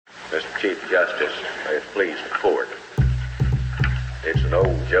Mr. Chief Justice, may it please the court. It's an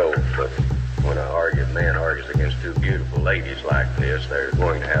old joke, but when a man argues against two beautiful ladies like this, they're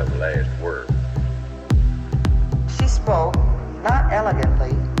going to have the last word. She spoke, not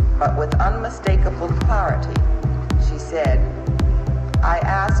elegantly, but with unmistakable clarity. She said, "I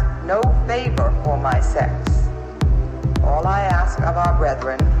ask no favor for my sex. All I ask of our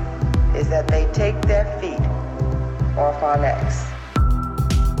brethren is that they take their feet off our necks."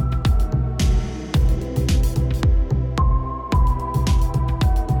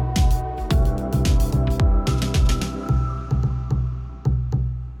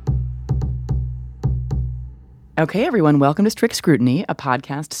 Okay, everyone, welcome to Strict Scrutiny, a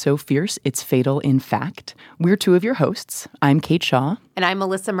podcast so fierce it's fatal in fact. We're two of your hosts. I'm Kate Shaw. And I'm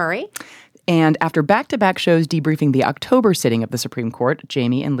Melissa Murray. And after back-to-back shows debriefing the October sitting of the Supreme Court,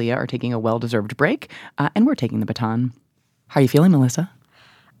 Jamie and Leah are taking a well-deserved break, and we're taking the baton. How are you feeling, Melissa?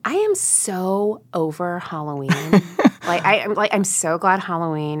 I am so over Halloween. I'm so glad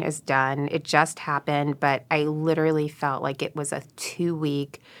Halloween is done. It just happened, but I literally felt like it was a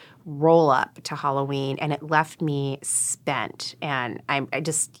 2-week roll up to Halloween, and it left me spent. And I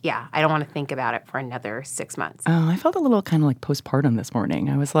don't want to think about it for another 6 months. Oh, I felt a little kind of like postpartum this morning.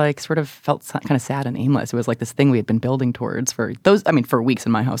 I was like, sort of felt kind of sad and aimless. It was like this thing we had been building towards for weeks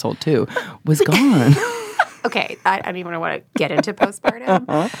in my household too, was gone. Okay, I don't even want to get into postpartum.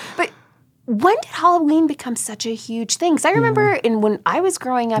 But when did Halloween become such a huge thing? Because I remember when I was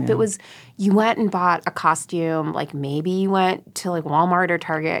growing up, it was you went and bought a costume. Like maybe you went to like Walmart or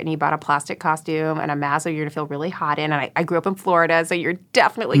Target and you bought a plastic costume and a mask that you're going to feel really hot in. And I grew up in Florida, so you're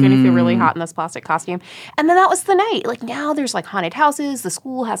definitely going to feel really hot in this plastic costume. And then that was the night. Like now there's like haunted houses. The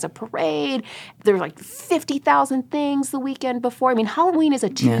school has a parade. There's like 50,000 things the weekend before. I mean, Halloween is a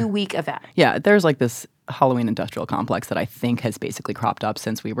 2-week event. Yeah, there's like this Halloween industrial complex that I think has basically cropped up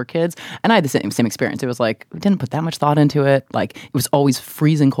since we were kids. And I had the same experience. It was like, we didn't put that much thought into it. Like, it was always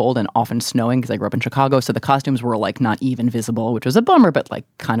freezing cold and often snowing because I grew up in Chicago. So the costumes were like not even visible, which was a bummer, but like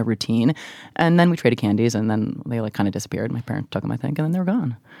kind of routine. And then we traded candies and then they like kind of disappeared. My parents took them, I think, and then they were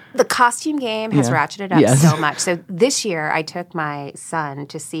gone. The costume game has ratcheted up so much. So this year I took my son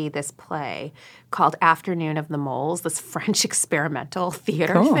to see this play called Afternoon of the Moles, this French experimental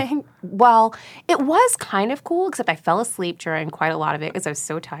theater thing. Well, it was kind of cool, except I fell asleep during quite a lot of it because I was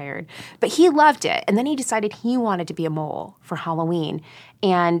so tired. But he loved it. And then he decided he wanted to be a mole for Halloween.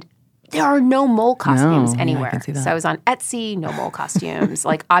 And there are no mole costumes anywhere. I can see that. So I was on Etsy, no mole costumes.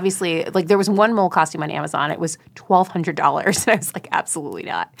 Like, obviously, like there was one mole costume on Amazon. It was $1,200. And I was like, absolutely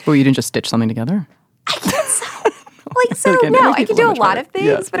not. Well, you didn't just stitch something together? I can't sew. I can do a lot of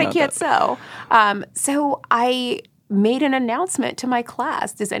things, but I can't sew. So I made an announcement to my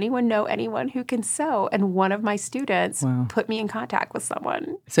class. Does anyone know anyone who can sew? And one of my students put me in contact with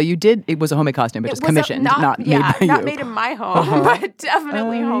someone. So you did, it was a homemade costume, but just commissioned, not made by you. Not made in my home, but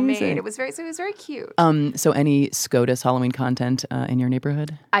definitely homemade. It was very cute. So any SCOTUS Halloween content in your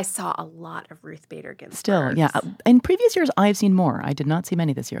neighborhood? I saw a lot of Ruth Bader Ginsburg. Still, yeah. In previous years, I've seen more. I did not see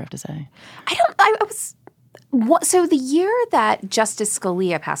many this year, I have to say. So the year that Justice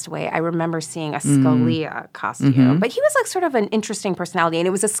Scalia passed away, I remember seeing a Scalia costume. But he was like sort of an interesting personality, and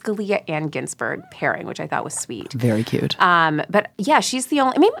it was a Scalia and Ginsburg pairing, which I thought was sweet. Very cute. But yeah, she's the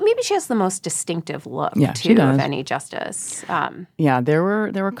only. Maybe she has the most distinctive look too of any justice. There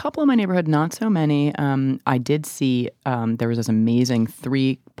were a couple in my neighborhood, not so many. I did see there was this amazing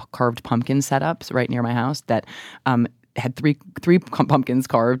 3 carved pumpkin setups right near my house that had three pumpkins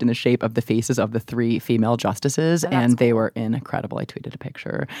carved in the shape of the faces of the 3 female justices, and they were incredible. I tweeted a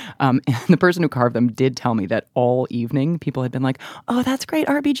picture. And the person who carved them did tell me that all evening people had been like, "Oh, that's great,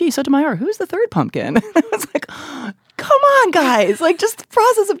 RBG. So to my R, who's the 3rd pumpkin?" And I was like, come on, guys, like just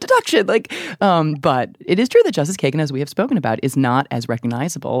process of deduction. But it is true that Justice Kagan, as we have spoken about, is not as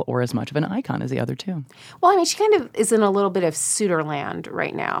recognizable or as much of an icon as the other 2. Well, I mean, she kind of is in a little bit of suitor land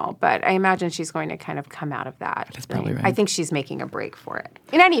right now, but I imagine she's going to kind of come out of that. That's probably right. I think she's making a break for it.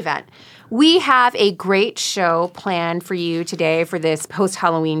 In any event, we have a great show planned for you today for this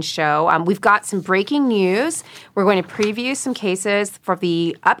post-Halloween show. We've got some breaking news. We're going to preview some cases for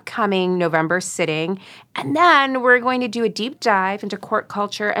the upcoming November sitting, and then we're going to do a deep dive into court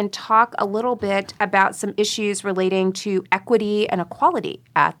culture and talk a little bit about some issues relating to equity and equality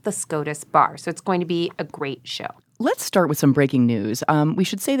at the SCOTUS bar. So it's going to be a great show. let's start with some breaking news. We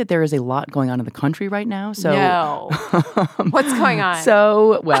should say that there is a lot going on in the country right now. So, No. What's going on?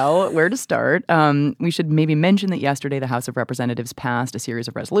 So, well, where to start? We should maybe mention that yesterday the House of Representatives passed a series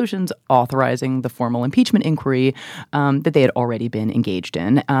of resolutions authorizing the formal impeachment inquiry that they had already been engaged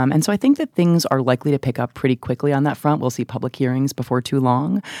in. And so I think that things are likely to pick up pretty quickly on that front. We'll see public hearings before too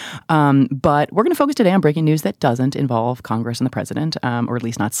long. But we're going to focus today on breaking news that doesn't involve Congress and the president, or at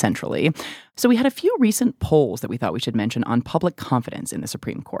least not centrally. So we had a few recent polls that we thought we should mention on public confidence in the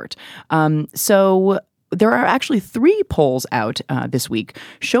Supreme Court. So there are actually 3 polls out this week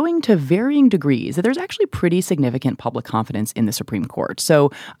showing to varying degrees that there's actually pretty significant public confidence in the Supreme Court.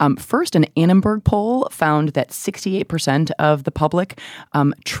 So first, an Annenberg poll found that 68% of the public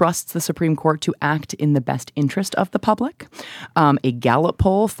trusts the Supreme Court to act in the best interest of the public. A Gallup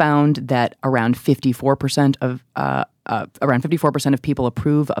poll found that around 54% of people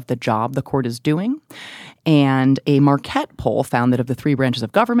approve of the job the court is doing. And a Marquette poll found that of the 3 branches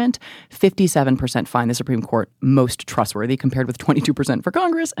of government, 57% find the Supreme Court most trustworthy, compared with 22% for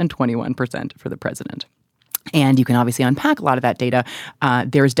Congress and 21% for the president. And you can obviously unpack a lot of that data.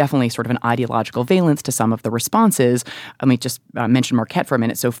 There's definitely sort of an ideological valence to some of the responses. Let me just mention Marquette for a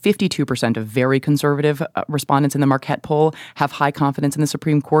minute. So 52% of very conservative respondents in the Marquette poll have high confidence in the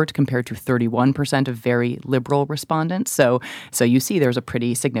Supreme Court, compared to 31% of very liberal respondents. So you see there's a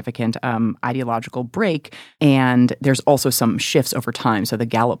pretty significant ideological break. And there's also some shifts over time. So the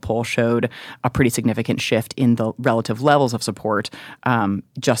Gallup poll showed a pretty significant shift in the relative levels of support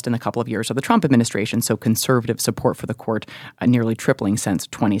just in a couple of years of the Trump administration. So conservative support for the court nearly tripling since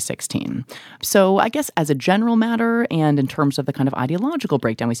 2016. So I guess as a general matter and in terms of the kind of ideological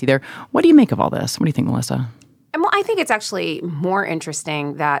breakdown we see there, what do you make of all this? What do you think, Melissa? Well, I think it's actually more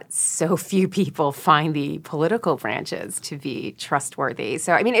interesting that so few people find the political branches to be trustworthy.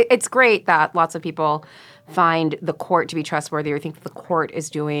 So, I mean, it's great that lots of people find the court to be trustworthy or think that the court is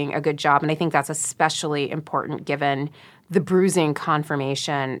doing a good job. And I think that's especially important given the bruising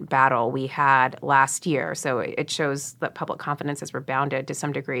confirmation battle we had last year. So it shows that public confidence has rebounded to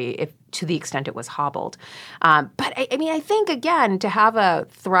some degree, if to the extent it was hobbled. But I think, again, to have a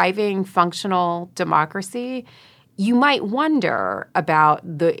thriving, functional democracy, you might wonder about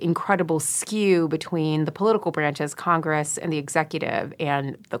the incredible skew between the political branches, Congress and the executive,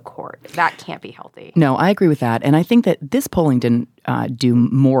 and the court. That can't be healthy. No, I agree with that. And I think that this polling didn't do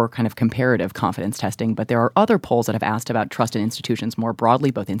more kind of comparative confidence testing, but there are other polls that have asked about trust in institutions more broadly,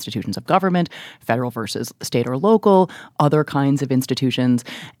 both institutions of government, federal versus state or local, other kinds of institutions.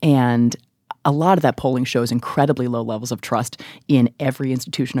 And a lot of that polling shows incredibly low levels of trust in every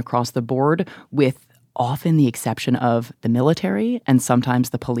institution across the board, with often the exception of the military and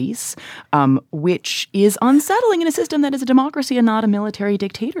sometimes the police, which is unsettling in a system that is a democracy and not a military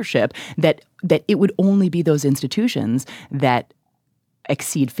dictatorship, that it would only be those institutions that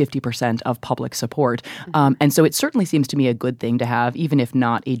exceed 50% of public support. And so it certainly seems to me a good thing to have, even if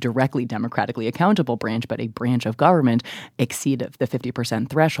not a directly democratically accountable branch, but a branch of government exceed the 50%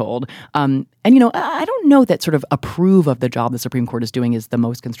 threshold. And, I don't know that sort of approve of the job the Supreme Court is doing is the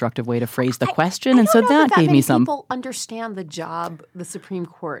most constructive way to phrase the question. And so that gave me some. People understand the job the Supreme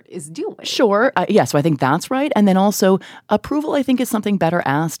Court is doing. Sure. Yeah. So I think that's right. And then also approval, I think, is something better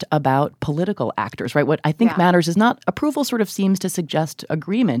asked about political actors, right? What I think matters is not approval sort of seems to suggest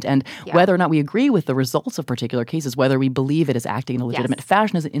agreement, and whether or not we agree with the results of particular cases, whether we believe it is acting in a legitimate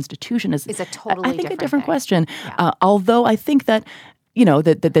fashion as an institution is a totally different question. Although I think that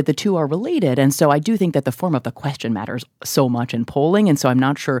that the two are related. And so I do think that the form of the question matters so much in polling. And so I'm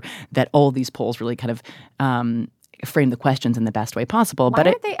not sure that all these polls really kind of frame the questions in the best way possible. Why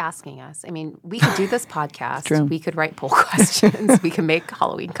are they asking us? I mean, we could do this podcast. True. We could write poll questions. We can make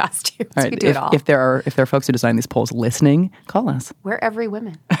Halloween costumes. All right, we do it all. If there are folks who design these polls listening, call us. We're every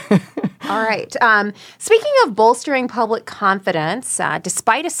women. All right. Speaking of bolstering public confidence,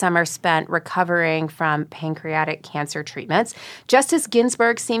 despite a summer spent recovering from pancreatic cancer treatments, Justice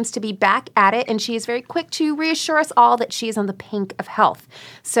Ginsburg seems to be back at it, and she is very quick to reassure us all that she is on the pink of health.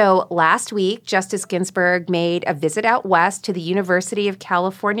 So last week, Justice Ginsburg made a visit out west to the University of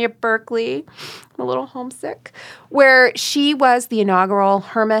California, Berkeley. I'm a little homesick, where she was the inaugural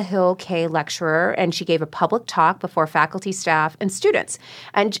Herma Hill K lecturer, and she gave a public talk before faculty, staff, and students.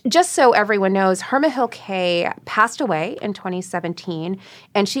 And just so everyone knows, Herma Hill K passed away in 2017,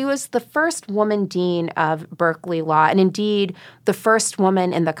 and she was the first woman dean of Berkeley Law, and indeed the first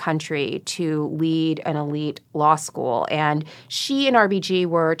woman in the country to lead an elite law school. And she and RBG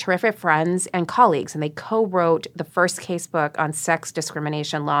were terrific friends and colleagues, and they co-wrote the first casebook on sex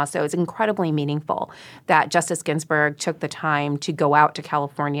discrimination law. So it's incredibly meaningful that Justice Ginsburg took the time to go out to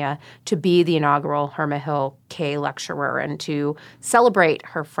California to be the inaugural Herma Hill K lecturer and to celebrate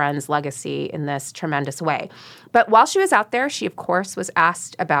her friend's legacy in this tremendous way. But while she was out there, she, of course, was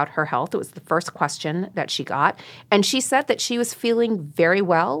asked about her health. It was the first question that she got. And she said that she was feeling very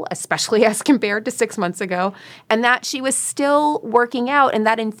well, especially as compared to 6 months ago, and that she was still working out, and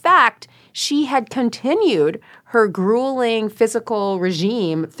that, in fact, she had continued her grueling physical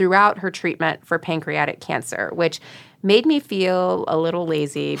regime throughout her treatment for pancreatic cancer, which made me feel a little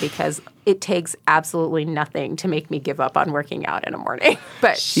lazy because it takes absolutely nothing to make me give up on working out in the morning.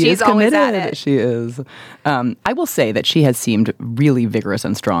 But she's always at it. She is. I will say that she has seemed really vigorous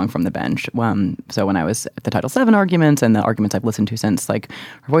and strong from the bench. So when I was at the Title VII arguments and the arguments I've listened to since, like,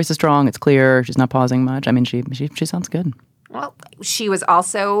 her voice is strong, it's clear, she's not pausing much. I mean, she sounds good. Well, she was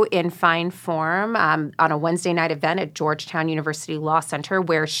also in fine form on a Wednesday night event at Georgetown University Law Center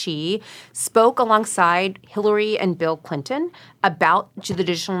where she spoke alongside Hillary and Bill Clinton about the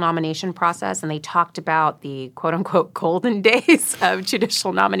judicial nomination process, and they talked about the quote-unquote golden days of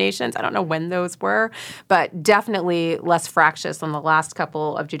judicial nominations. I don't know when those were, but definitely less fractious than the last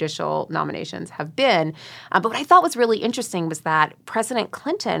couple of judicial nominations have been. But what I thought was really interesting was that President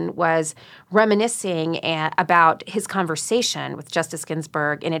Clinton was reminiscing about his conversation with Justice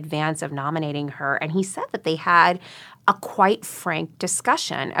Ginsburg in advance of nominating her, and he said that they had a quite frank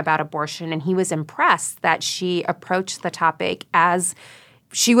discussion about abortion, and he was impressed that she approached the topic as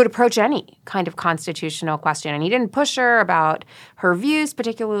she would approach any kind of constitutional question. And he didn't push her about her views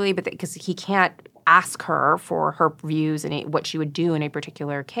particularly, but because he can't ask her for her views and what she would do in a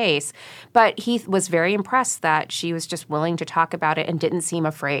particular case. But he was very impressed that she was just willing to talk about it and didn't seem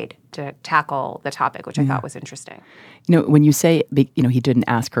afraid to tackle the topic, which I thought was interesting. You know, when you say, he didn't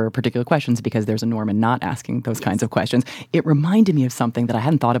ask her particular questions because there's a norm in not asking those kinds of questions, it reminded me of something that I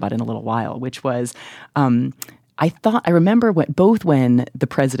hadn't thought about in a little while, which was I remember when the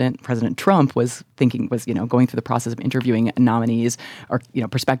President Trump was going through the process of interviewing nominees or,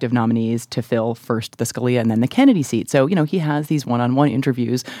 prospective nominees to fill first the Scalia and then the Kennedy seat. So, he has these one-on-one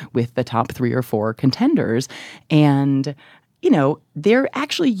interviews with the top 3 or 4 contenders. And, there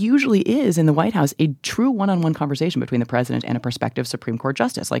actually usually is in the White House a true one-on-one conversation between the president and a prospective Supreme Court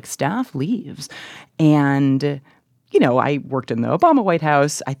justice. Like, staff leaves. And I worked in the Obama White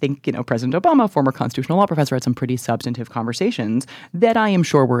House. I think, President Obama, former constitutional law professor, had some pretty substantive conversations that I am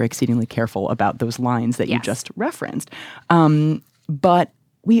sure were exceedingly careful about those lines that you just referenced. But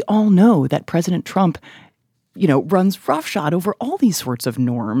we all know that President Trump, runs roughshod over all these sorts of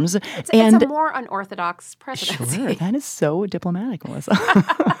norms. It's a more unorthodox presidency. Sure, that is so diplomatic, Melissa.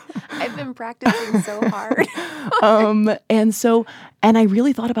 I've been practicing so hard. And I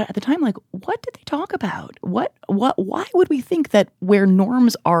really thought about it at the time, like, what did they talk about? Why would we think that where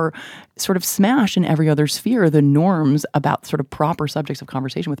norms are sort of smashed in every other sphere, the norms about sort of proper subjects of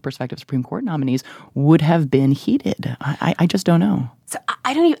conversation with prospective Supreme Court nominees would have been heated? I just don't know. So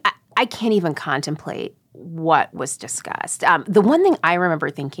I can't even contemplate what was discussed. The one thing I remember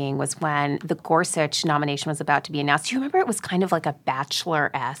thinking was when the Gorsuch nomination was about to be announced. Do you remember it was kind of like a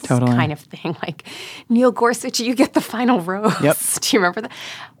Bachelor-esque kind of thing? Like, Neil Gorsuch, you get the final rose. Yep. Do you remember that?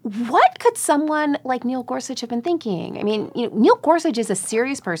 What could someone like Neil Gorsuch have been thinking? I mean, Neil Gorsuch is a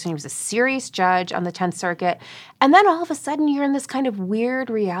serious person. He was a serious judge on the 10th Circuit. And then all of a sudden you're in this kind of weird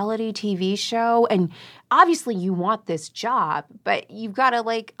reality TV show. And obviously you want this job, but you've got to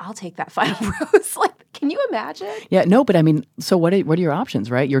I'll take that final rose. Can you imagine? Yeah, no, but I mean, so what are your options,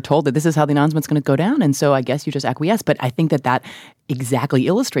 right? You're told that this is how the announcement's going to go down, and so I guess you just acquiesce. But I think that exactly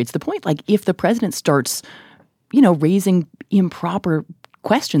illustrates the point. Like, if the president starts, raising improper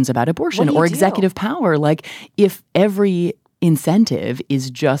questions about abortion or executive power, like, if every incentive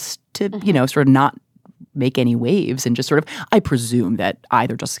is just to, sort of not make any waves and just sort of, I presume that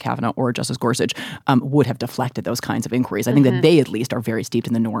either Justice Kavanaugh or Justice Gorsuch would have deflected those kinds of inquiries. I think that they at least are very steeped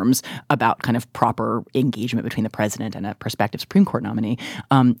in the norms about kind of proper engagement between the president and a prospective Supreme Court nominee.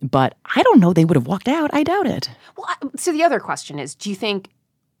 But I don't know they would have walked out. I doubt it. Well, so the other question is, do you think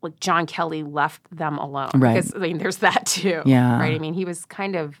John Kelly left them alone? Right. Because there's that too. Yeah. Right. I mean, he was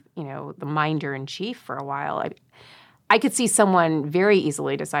kind of, the minder-in-chief for a while. I could see someone very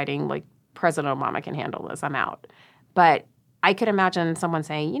easily deciding, President Obama can handle this. I'm out. But I could imagine someone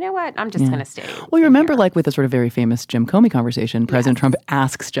saying, you know what, I'm just going to stay. Well, you remember with the sort of very famous Jim Comey conversation, President Trump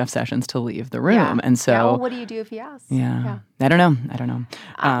asks Jeff Sessions to leave the room. Yeah. And so... well, what do you do if he asks? Yeah. I don't know.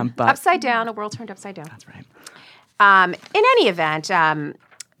 But upside down, a world turned upside down. That's right. In any event,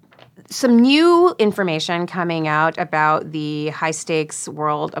 some new information coming out about the high-stakes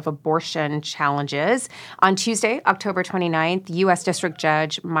world of abortion challenges. On Tuesday, October 29th, U.S. District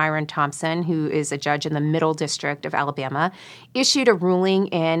Judge Myron Thompson, who is a judge in the Middle District of Alabama, issued a ruling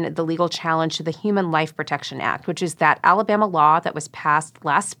in the legal challenge to the Human Life Protection Act, which is that Alabama law that was passed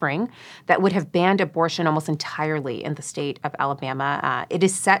last spring that would have banned abortion almost entirely in the state of Alabama. It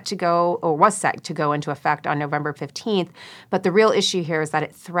is set to go, or was set to go into effect on November 15th, but the real issue here is that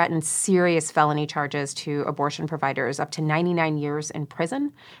it threatens serious felony charges to abortion providers, up to 99 years in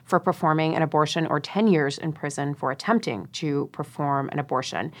prison for performing an abortion or 10 years in prison for attempting to perform an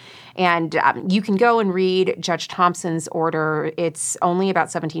abortion. And you can go and read Judge Thompson's order. It's only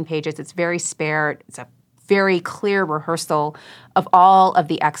about 17 pages. It's very spare. It's a very clear rehearsal of all of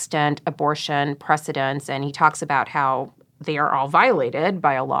the extant abortion precedents, and he talks about how they are all violated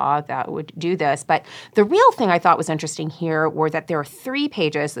by a law that would do this. But the real thing I thought was interesting here were that there are 3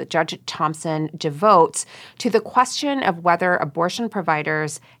 pages that Judge Thompson devotes to the question of whether abortion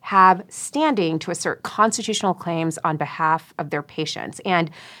providers have standing to assert constitutional claims on behalf of their patients.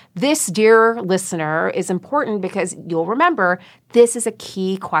 And this, dear listener, is important because you'll remember this is a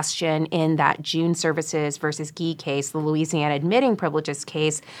key question in that June Services versus Gee case, the Louisiana admitting privileges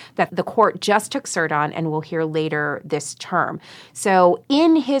case that the court just took cert on and we'll hear later this term. So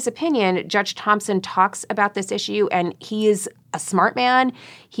in his opinion, Judge Thompson talks about this issue, and he is a smart man.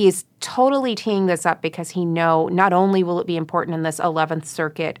 He is totally teeing this up because he knows not only will it be important in this 11th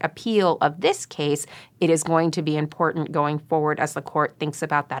Circuit appeal of this case, it is going to be important going forward as the court thinks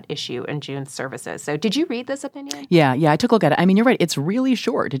about that issue in June Services. So did you read this opinion? Yeah, I took a look at it. I mean, you're right. It's really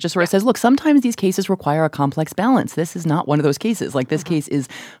short. It just sort of says, look, sometimes these cases require a complex balance. This is not one of those cases. Like, this case is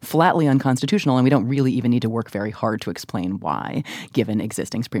flatly unconstitutional, and we don't really even need to work very hard to explain why, given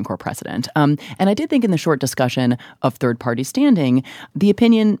existing Supreme Court precedent. And I did think in the short discussion of third-party standing, the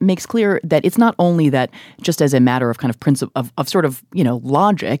opinion makes clear that it's not only that just as a matter of kind of principle of sort of,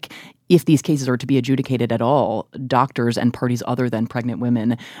 logic, if these cases are to be adjudicated at all, doctors and parties other than pregnant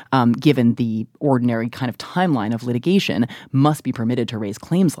women, given the ordinary kind of timeline of litigation, must be permitted to raise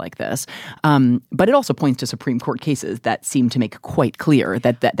claims like this. But it also points to Supreme Court cases that seem to make quite clear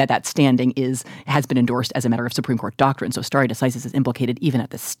that standing has been endorsed as a matter of Supreme Court doctrine. So stare decisis is implicated even at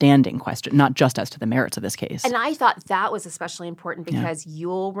the standing question, not just as to the merits of this case. And I thought that was especially important because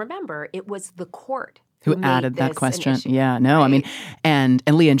you'll remember it was the court who added that question. Yeah, no, right? I mean, and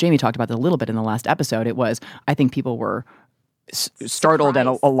Leah and Jamie talked about that a little bit in the last episode. It was, I think people were startled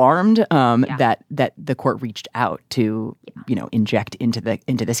and alarmed that the court reached out to, inject into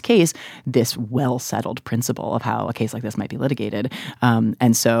this case this well-settled principle of how a case like this might be litigated.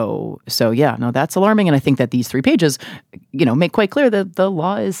 And so that's alarming. And I think that these 3 pages, make quite clear that the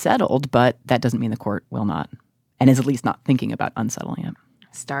law is settled, but that doesn't mean the court will not, and is at least not thinking about unsettling it.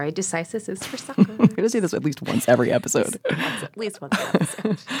 Stare decisis is for suckers. We're going to say this at least once every episode. At least once every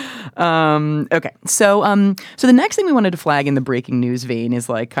episode. Okay. So the next thing we wanted to flag in the breaking news vein is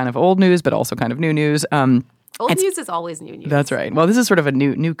like kind of old news, but also kind of new news. Old news is always new news. That's right. Well, this is sort of a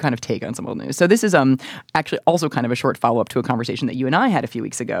new kind of take on some old news. So this is actually also kind of a short follow-up to a conversation that you and I had a few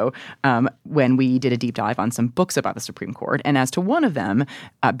weeks ago when we did a deep dive on some books about the Supreme Court. And as to one of them,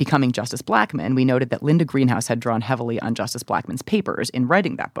 Becoming Justice Blackmun, we noted that Linda Greenhouse had drawn heavily on Justice Blackmun's papers in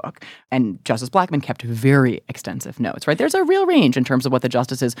writing that book. And Justice Blackmun kept very extensive notes, right? There's a real range in terms of what the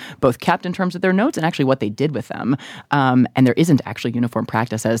justices both kept in terms of their notes and actually what they did with them. And there isn't actually uniform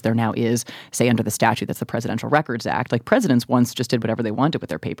practice as there now is, say, under the statute that's the Presidential Records Act. Like, presidents once just did whatever they wanted with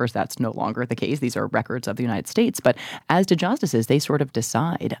their papers. That's no longer the case. These are records of the United States. But as to justices, they sort of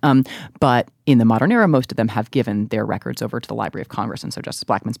decide. But in the modern era, most of them have given their records over to the Library of Congress. And so Justice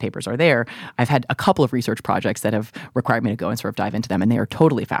Blackmun's papers are there. I've had a couple of research projects that have required me to go and sort of dive into them, and they are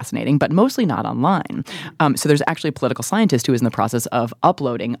totally fascinating, but mostly not online. So there's actually a political scientist who is in the process of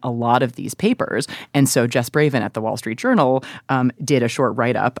uploading a lot of these papers. And so Jess Braven at the Wall Street Journal did a short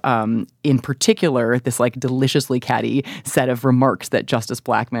write-up, in particular, this like deliciously catty set of remarks that Justice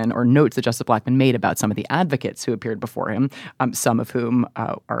Blackmun, or notes that Justice Blackmun made about some of the advocates who appeared before him, some of whom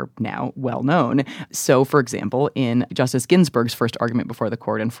are now well known. So, for example, in Justice Ginsburg's first argument before the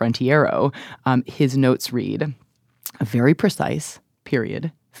court in Frontiero, his notes read, "Very precise,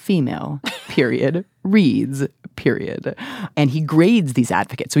 period, female, period, reads, period." And he grades these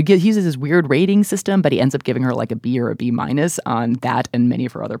advocates. So he uses this weird rating system, but he ends up giving her like a B or a B- on that and many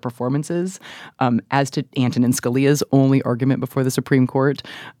of her other performances. As to Antonin Scalia's only argument before the Supreme Court,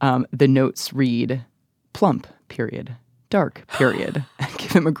 the notes read, "Plump, period, dark, period, and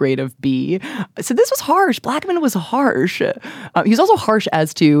give him a grade of B. So this was harsh. Blackmun was harsh. He was also harsh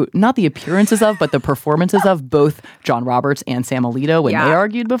as to not the appearances of, but the performances of both John Roberts and Sam Alito when they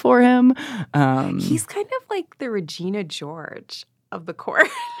argued before him. He's kind of like the Regina George of the court.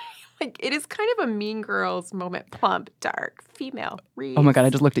 Like, it is kind of a Mean Girls moment. Plump, dark, female. Reads. Oh my God,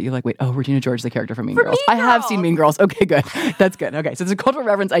 I just looked at you like, wait, Regina George is the character from Mean Girls. Mean I have Girls. seen Mean Girls. Okay, good. That's good. Okay, so it's a cultural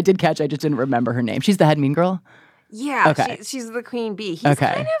reference I did catch. I just didn't remember her name. She's the head Mean Girl? Yeah, Okay. she's the queen bee. He's Okay.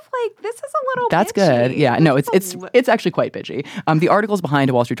 kind of like, this is a little That's bitchy. good. Yeah, no, it's actually quite bitchy. The article's behind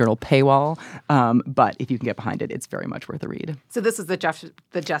a Wall Street Journal paywall, but if you can get behind it, it's very much worth a read. So this is the Jess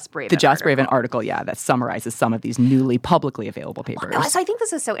Braven The Jess Braven article. article, yeah, that summarizes some of these newly publicly available papers. So I think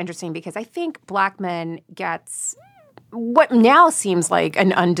this is so interesting because I think Blackmun gets what now seems like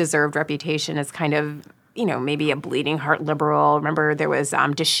an undeserved reputation as kind of, you know, maybe a bleeding heart liberal. Remember there was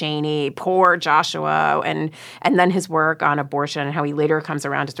DeShaney, poor Joshua, and then his work on abortion and how he later comes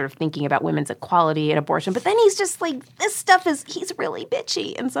around to sort of thinking about women's equality and abortion. But then he's just like, he's really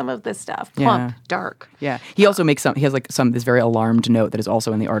bitchy in some of this stuff. Plump, dark. Yeah. He also makes he has this very alarmed note that is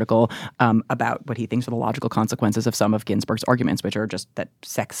also in the article about what he thinks are the logical consequences of some of Ginsburg's arguments, which are just that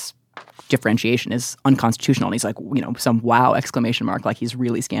sex differentiation is unconstitutional. And he's like, some wow exclamation mark, like he's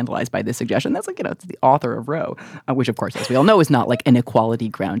really scandalized by this suggestion. That's like, it's the author of Roe, which of course, as we all know, is not like an equality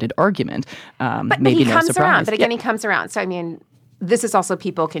grounded argument. But maybe he no comes surprise. around. But again, he comes around. So, I mean, this is also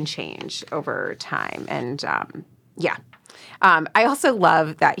people can change over time. And yeah. I also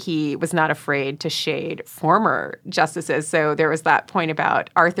love that he was not afraid to shade former justices. So there was that point about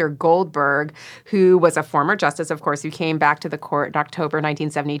Arthur Goldberg, who was a former justice, of course, who came back to the court in October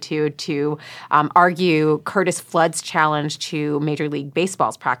 1972 to argue Curtis Flood's challenge to Major League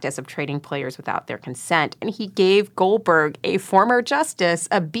Baseball's practice of trading players without their consent. And he gave Goldberg, a former justice,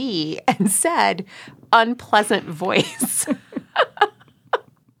 a B and said, unpleasant voice.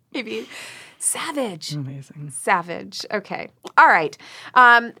 Maybe. Savage. Amazing. Savage. Okay. All right.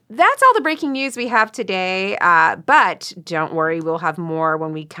 That's all the breaking news we have today. But don't worry, we'll have more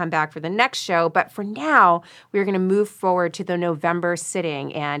when we come back for the next show. But for now, we're going to move forward to the November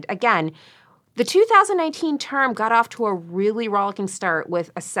sitting. And again, the 2019 term got off to a really rollicking start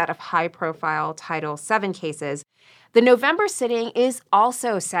with a set of high-profile Title VII cases. The November sitting is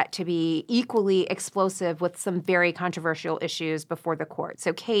also set to be equally explosive with some very controversial issues before the court.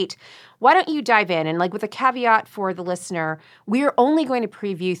 So, Kate, why don't you dive in? And with a caveat for the listener, we're only going to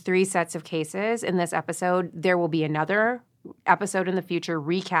preview 3 sets of cases in this episode. There will be another episode in the future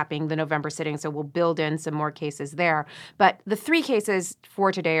recapping the November sitting, so we'll build in some more cases there. But the 3 cases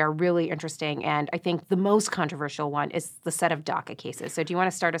for today are really interesting, and I think the most controversial one is the set of DACA cases. So do you want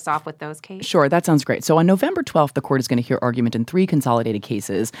to start us off with those, Kate? Sure, that sounds great. So on November 12th, the court is going to hear argument in 3 consolidated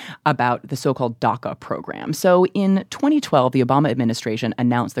cases about the so-called DACA program. So in 2012, the Obama administration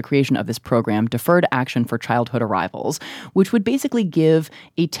announced the creation of this program, Deferred Action for Childhood Arrivals, which would basically give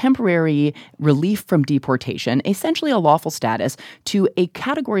a temporary relief from deportation, essentially a lawful status, to a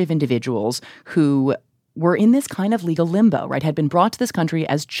category of individuals who were in this kind of legal limbo, right? Had been brought to this country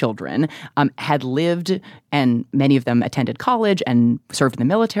as children, had lived, and many of them attended college and served in the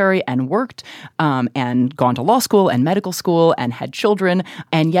military and worked and gone to law school and medical school and had children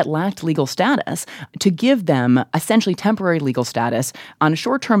and yet lacked legal status, to give them essentially temporary legal status on a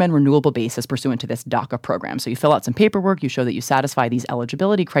short-term and renewable basis pursuant to this DACA program. So you fill out some paperwork, you show that you satisfy these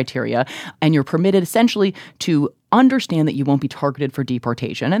eligibility criteria, and you're permitted essentially to understand that you won't be targeted for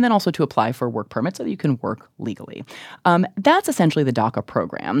deportation, and then also to apply for work permits so that you can work legally. That's essentially the DACA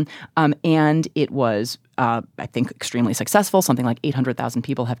program, and it was, I think, extremely successful. Something like 800,000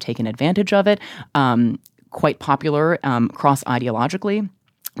 people have taken advantage of it, quite popular cross-ideologically.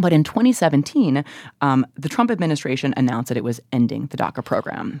 But in 2017, the Trump administration announced that it was ending the DACA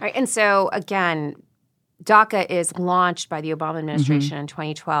program. All right, and so, again, DACA is launched by the Obama administration in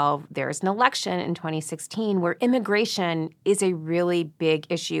 2012. There's an election in 2016 where immigration is a really big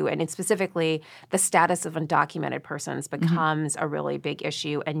issue, and specifically the status of undocumented persons becomes a really big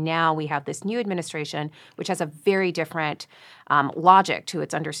issue. And now we have this new administration, which has a very different logic to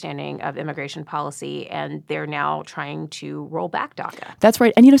its understanding of immigration policy, and they're now trying to roll back DACA. That's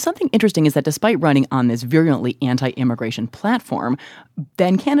right. And something interesting is that despite running on this virulently anti-immigration platform,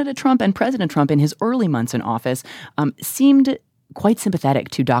 then candidate Trump and President Trump in his early months in office seemed quite sympathetic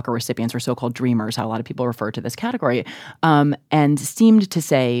to DACA recipients, or so-called dreamers, how a lot of people refer to this category, and seemed to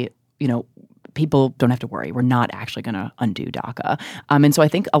say, people don't have to worry. We're not actually going to undo DACA. And so I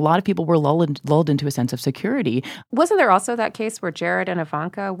think a lot of people were lulled into a sense of security. Wasn't there also that case where Jared and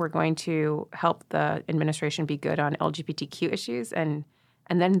Ivanka were going to help the administration be good on LGBTQ issues? And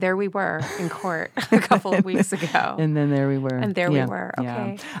And then there we were in court a couple of weeks ago. And then there we were. And there we were.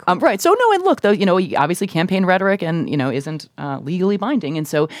 Okay. Yeah. Right. So no, and look, though, obviously campaign rhetoric and, isn't legally binding. And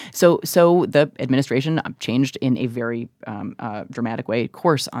so the administration changed in a very dramatic way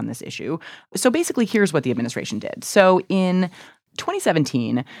course on this issue. So basically, here's what the administration did. So in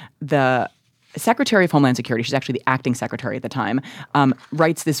 2017, the Secretary of Homeland Security, she's actually the acting secretary at the time,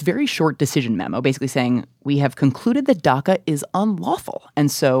 writes this very short decision memo basically saying, we have concluded that DACA is unlawful, and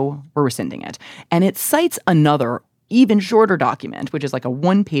so we're rescinding it. And it cites another even shorter document, which is like a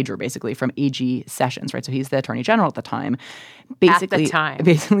one-pager basically from AG Sessions, right? So he's the attorney general at the time. Basically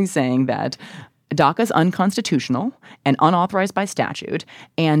saying that DACA is unconstitutional and unauthorized by statute.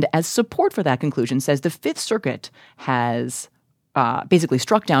 And as support for that conclusion says the Fifth Circuit has basically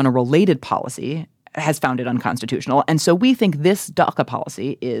struck down a related policy, has found it unconstitutional. And so we think this DACA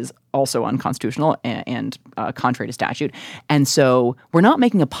policy is also unconstitutional and contrary to statute. And so we're not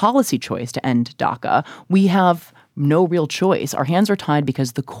making a policy choice to end DACA. We have no real choice. Our hands are tied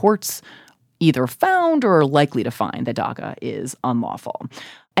because the courts either found or are likely to find that DACA is unlawful.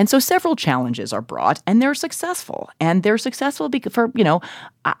 And so several challenges are brought, and they're successful. And they're successful because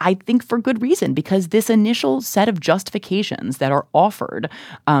I think for good reason, because this initial set of justifications that are offered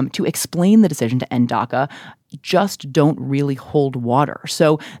to explain the decision to end DACA just don't really hold water.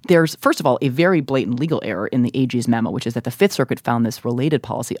 So there's, first of all, a very blatant legal error in the AG's memo, which is that the Fifth Circuit found this related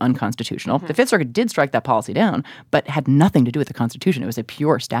policy unconstitutional. Mm-hmm. The Fifth Circuit did strike that policy down, but had nothing to do with the Constitution. It was a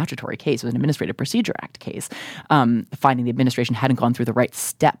pure statutory case. It was an Administrative Procedure Act case, finding the administration hadn't gone through the right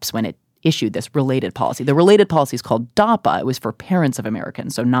steps when it issued this related policy. The related policy is called DAPA. It was for parents of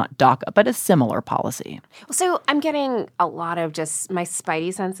Americans, so not DACA, but a similar policy. So I'm getting a lot of just my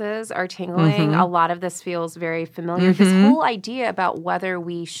spidey senses are tingling. Mm-hmm. A lot of this feels very familiar. Mm-hmm. This whole idea about whether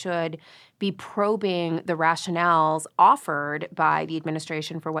we should be probing the rationales offered by the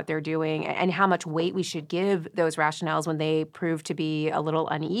administration for what they're doing and how much weight we should give those rationales when they prove to be a little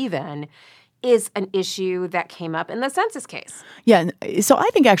uneven is an issue that came up in the census case. Yeah, so I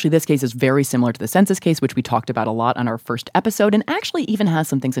think actually this case is very similar to the census case, which we talked about a lot on our first episode, and actually even has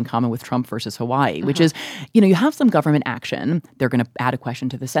some things in common with Trump versus Hawaii, mm-hmm. which is, you have some government action, they're going to add a question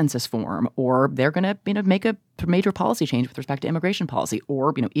to the census form, or they're going to make a major policy change with respect to immigration policy,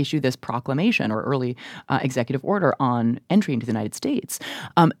 or issue this proclamation or early executive order on entry into the United States.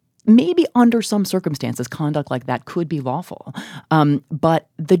 Maybe under some circumstances, conduct like that could be lawful. But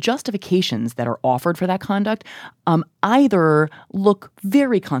the justifications that are offered for that conduct either look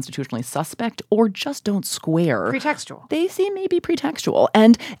very constitutionally suspect or just don't square. Pretextual. They seem maybe pretextual.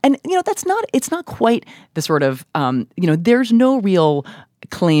 And it's not quite the sort of, there's no real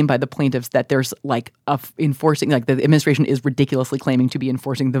claim by the plaintiffs that there's enforcing, the administration is ridiculously claiming to be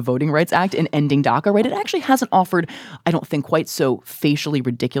enforcing the Voting Rights Act and ending DACA, right? It actually hasn't offered, I don't think, quite so facially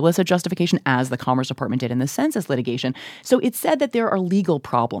ridiculous a justification as the Commerce Department did in the census litigation. So it's said that there are legal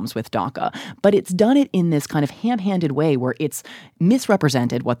problems with DACA, but it's done it in this kind of ham-handed way where it's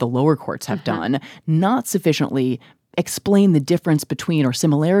misrepresented what the lower courts have mm-hmm. done, not sufficiently explain the difference between or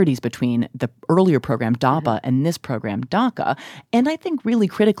similarities between the earlier program DAPA mm-hmm. and this program DACA. And I think really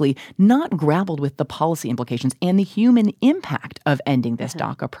critically, not grappled with the policy implications and the human impact of ending this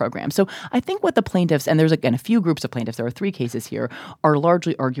mm-hmm. DACA program. So I think what the plaintiffs, and there's again a few groups of plaintiffs, there are 3 cases here, are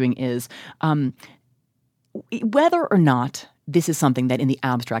largely arguing is whether or not this is something that in the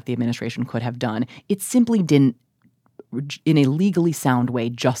abstract the administration could have done, it simply didn't in a legally sound way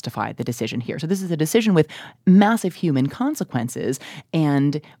justify the decision here. So this is a decision with massive human consequences.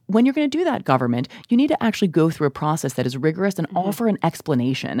 And when you're going to do that, government, you need to actually go through a process that is rigorous and mm-hmm. offer an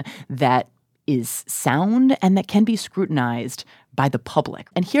explanation that is sound and that can be scrutinized by the public.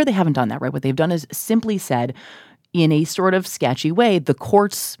 And here they haven't done that, right? What they've done is simply said, in a sort of sketchy way, the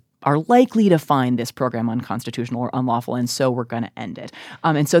courts are likely to find this program unconstitutional or unlawful, and so we're going to end it.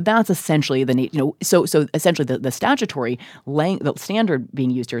 And so that's essentially so essentially the statutory the standard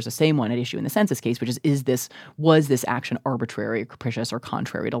being used here is the same one at issue in the census case, which is was this action arbitrary, capricious, or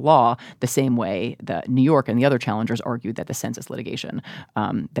contrary to law? The same way that New York and the other challengers argued that the census litigation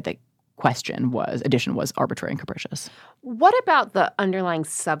that the addition was arbitrary and capricious. What about the underlying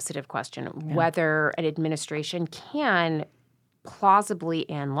substantive question, whether an administration can plausibly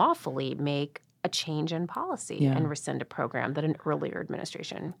and lawfully make a change in policy and rescind a program that an earlier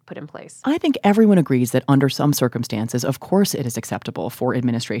administration put in place? I think everyone agrees that under some circumstances, of course, it is acceptable for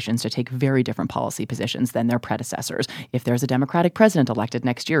administrations to take very different policy positions than their predecessors. If there's a Democratic president elected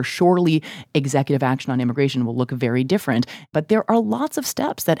next year, surely executive action on immigration will look very different. But there are lots of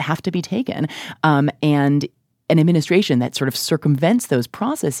steps that have to be taken. And an administration that sort of circumvents those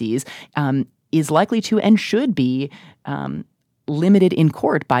processes is likely to and should be limited in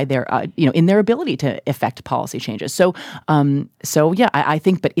court by their, in their ability to effect policy changes. So I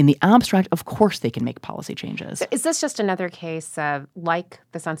think, but in the abstract, of course, they can make policy changes. Is this just another case of, like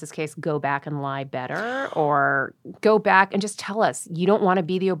the census case, go back and lie better, or go back and just tell us you don't want to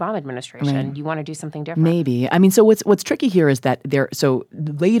be the Obama administration, Right. You want to do something different? Maybe. I mean, so what's tricky here is that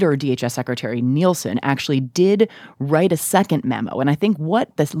later DHS Secretary Nielsen actually did write a second memo, and I think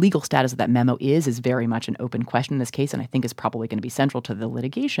what the legal status of that memo is very much an open question in this case, and I think is probably going to be central to the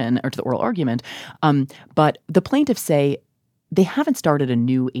litigation or to the oral argument. But the plaintiffs say they haven't started a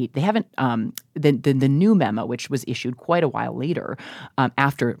new the new memo, which was issued quite a while later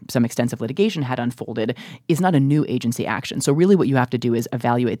after some extensive litigation had unfolded, is not a new agency action. So really what you have to do is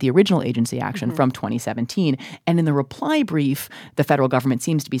evaluate the original agency action from 2017. And in the reply brief, the federal government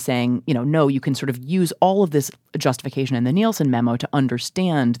seems to be saying, no, you can sort of use all of this justification in the Nielsen memo to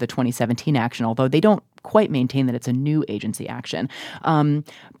understand the 2017 action, although they don't quite maintain that it's a new agency action.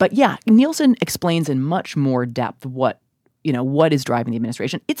 But yeah, Nielsen explains in much more depth what is driving the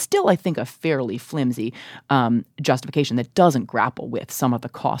administration. It's still, I think, a fairly flimsy justification that doesn't grapple with some of the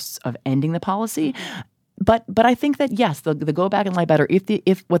costs of ending the policy. But I think that, yes, the go back and lie better,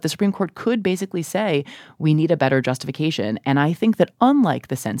 if what the Supreme Court could basically say, we need a better justification. And I think that unlike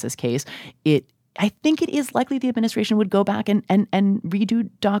the census case, I think it is likely the administration would go back and redo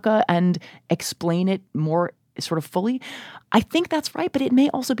DACA and explain it more sort of fully. I think that's right, but it may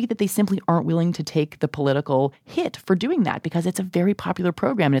also be that they simply aren't willing to take the political hit for doing that because it's a very popular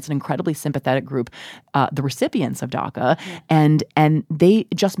program and it's an incredibly sympathetic group, the recipients of DACA, and they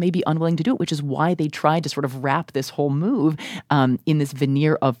just may be unwilling to do it, which is why they tried to sort of wrap this whole move in this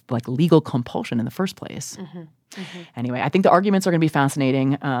veneer of like legal compulsion in the first place. Anyway, I think the arguments are going to be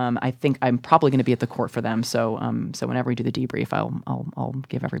fascinating. I think I'm probably going to be at the court for them. So whenever we do the debrief, I'll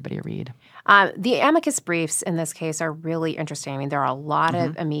give everybody a read. The amicus briefs in this case are really interesting. I mean, there are a lot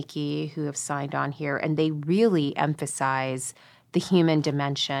of amici who have signed on here, and they really emphasize the human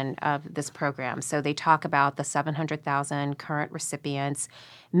dimension of this program. So they talk about the 700,000 current recipients,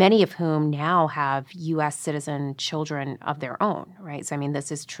 many of whom now have U.S. citizen children of their own, right? So, I mean,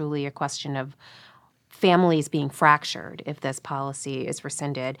 this is truly a question of families being fractured if this policy is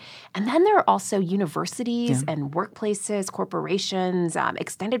rescinded. And then there are also universities and workplaces, corporations,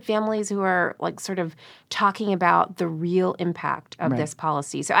 extended families who are like sort of talking about the real impact of this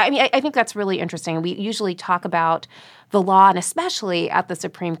policy. So, I mean, I think that's really interesting. We usually talk about the law, and especially at the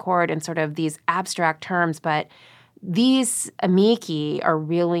Supreme Court, in sort of these abstract terms, but these amici are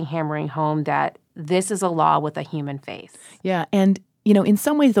really hammering home that this is a law with a human face. Yeah, and in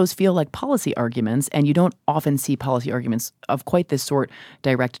some ways, those feel like policy arguments, and you don't often see policy arguments of quite this sort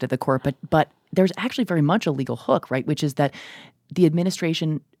directed at the court. But there's actually very much a legal hook, right, which is that the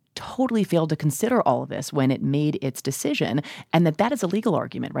administration totally failed to consider all of this when it made its decision, and that is a legal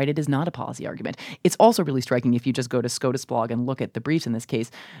argument, right? It is not a policy argument. It's also really striking if you just go to SCOTUS blog and look at the briefs in this case.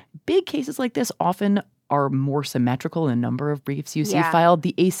 Big cases like this often are more symmetrical in a number of briefs you see filed.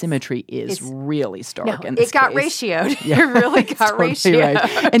 The asymmetry is really stark. In this it got case. Ratioed. It really got totally ratioed.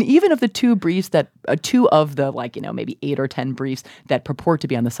 Right. And even of the two briefs that, two of the maybe 8 or 10 briefs that purport to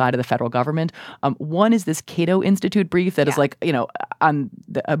be on the side of the federal government, one is this Cato Institute brief that is on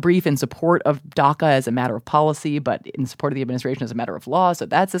a brief in support of DACA as a matter of policy, but in support of the administration as a matter of law. So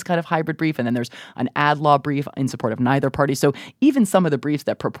that's this kind of hybrid brief. And then there's an ad law brief in support of neither party. So even some of the briefs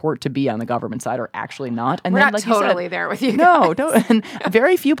that purport to be on the government side are actually not. And We're then, not like totally you said, there with you No, guys. don't. And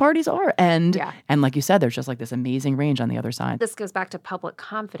very few parties are. And like you said, there's just like this amazing range on the other side. This goes back to public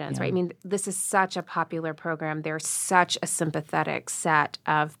confidence, right? I mean, this is such a popular program. There's such a sympathetic set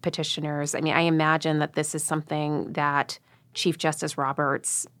of petitioners. I mean, I imagine that this is something that Chief Justice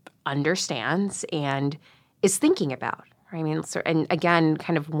Roberts understands and is thinking about. I mean, and again,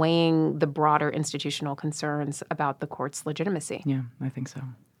 kind of weighing the broader institutional concerns about the court's legitimacy. Yeah, I think so.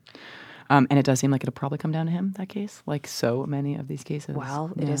 And it does seem like it'll probably come down to him, that case, like so many of these cases.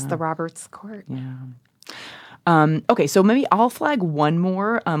 Well, it is the Roberts court. Yeah. Okay, so maybe I'll flag one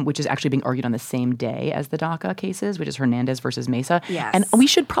more, which is actually being argued on the same day as the DACA cases, which is Hernandez versus Mesa. Yes. And we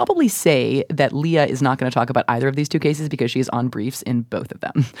should probably say that Leah is not going to talk about either of these two cases because she is on briefs in both of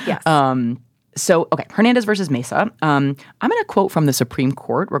them. Yes. So, okay, Hernandez versus Mesa. I'm going to quote from the Supreme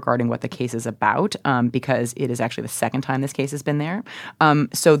Court regarding what the case is about because it is actually the second time this case has been there.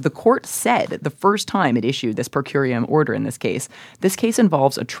 So the court said the first time it issued this per curiam order in this case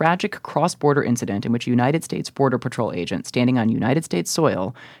involves a tragic cross-border incident in which a United States Border Patrol agent standing on United States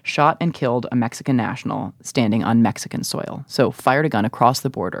soil shot and killed a Mexican national standing on Mexican soil. So fired a gun across the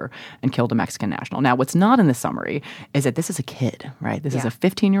border and killed a Mexican national. Now, what's not in the summary is that this is a kid, right? This is a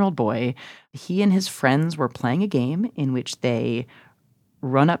 15-year-old boy. he and his friends were playing a game in which they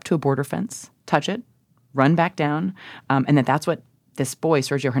run up to a border fence, touch it, run back down, and that's what this boy,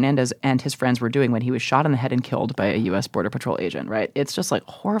 Sergio Hernandez, and his friends were doing when he was shot in the head and killed by a U.S. Border Patrol agent, right? It's just like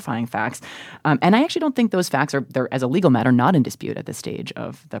horrifying facts. And I actually don't think those facts they're as a legal matter, not in dispute at this stage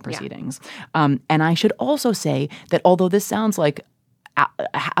of the proceedings. And I should also say that although this sounds like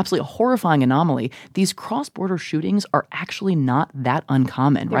absolutely a horrifying anomaly, these cross-border shootings are actually not that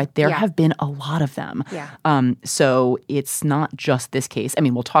uncommon, right? There have been a lot of them. So it's not just this case. I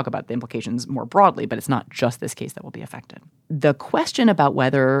mean, we'll talk about the implications more broadly, but it's not just this case that will be affected. The question about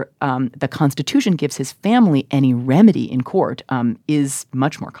whether the Constitution gives his family any remedy in court is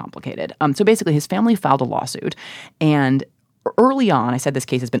much more complicated. So basically, his family filed a lawsuit, and early on, I said this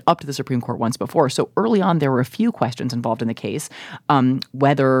case has been up to the Supreme Court once before. So early on, there were a few questions involved in the case,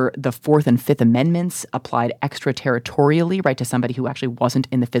 whether the Fourth and Fifth Amendments applied extraterritorially, right, to somebody who actually wasn't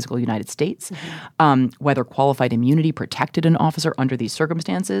in the physical United States, whether qualified immunity protected an officer under these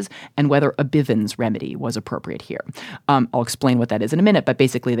circumstances, and whether a Bivens remedy was appropriate here. I'll explain what that is in a minute, but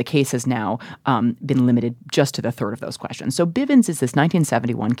basically the case has now been limited just to the third of those questions. So Bivens is this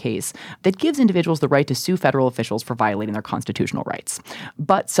 1971 case that gives individuals the right to sue federal officials for violating their constitutional rights,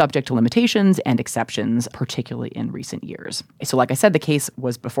 but subject to limitations and exceptions, particularly in recent years. So like I said, the case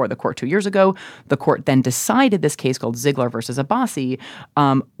was before the court 2 years ago. The court then decided this case called Ziegler versus Abbasi,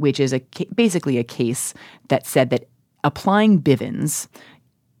 which is basically a case that said that applying Bivens,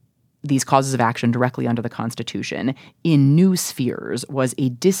 these causes of action directly under the Constitution, in new spheres was a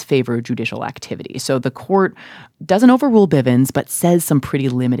disfavored judicial activity. So the court doesn't overrule Bivens, but says some pretty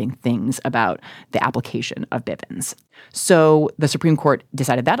limiting things about the application of Bivens. So the Supreme Court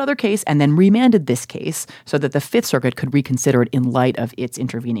decided that other case and then remanded this case so that the Fifth Circuit could reconsider it in light of its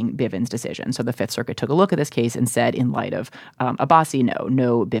intervening Bivens decision. So the Fifth Circuit took a look at this case and said, in light of Abbasi,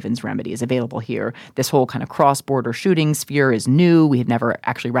 no Bivens remedy is available here. This whole kind of cross-border shooting sphere is new. We had never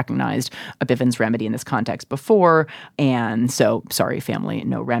actually recognized a Bivens remedy in this context before. And so, sorry, family,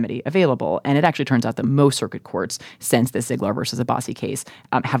 no remedy available. And it actually turns out that most circuit courts since the Ziegler versus Abbasi case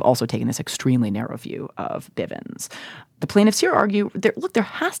have also taken this extremely narrow view of Bivens. The plaintiffs here argue, there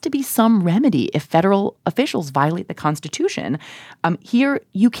has to be some remedy if federal officials violate the Constitution. Here,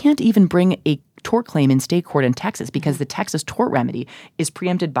 you can't even bring a tort claim in state court in Texas because the Texas tort remedy is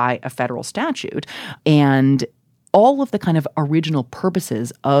preempted by a federal statute. And all of the kind of original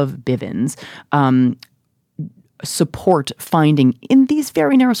purposes of Bivens support finding in these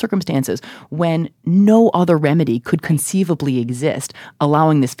very narrow circumstances when no other remedy could conceivably exist,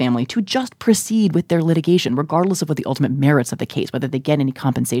 allowing this family to just proceed with their litigation, regardless of what the ultimate merits of the case, whether they get any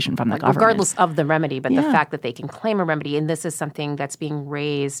compensation from the government. Regardless of the remedy, but the fact that they can claim a remedy, and this is something that's being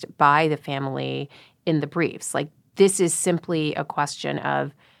raised by the family in the briefs. Like, this is simply a question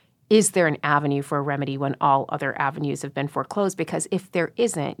of, is there an avenue for a remedy when all other avenues have been foreclosed? Because if there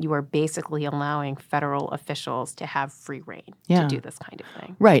isn't, you are basically allowing federal officials to have free rein to do this kind of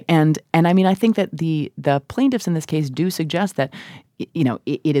thing. Right. And I mean, I think that the plaintiffs in this case do suggest that, you know,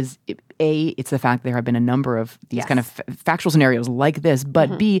 it's the fact that there have been a number of these kind of factual scenarios like this,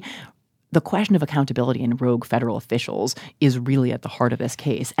 but B, the question of accountability in rogue federal officials is really at the heart of this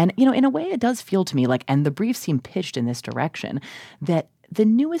case. And, you know, in a way, it does feel to me like, and the briefs seem pitched in this direction, that the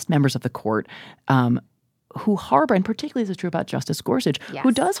newest members of the court who harbor, and particularly this is true about Justice Gorsuch,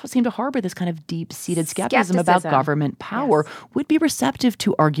 who does seem to harbor this kind of deep-seated skepticism about government power, would be receptive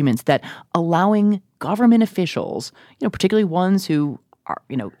to arguments that allowing government officials, you know, particularly ones who are,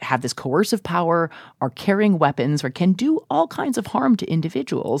 you know, have this coercive power, are carrying weapons, or can do all kinds of harm to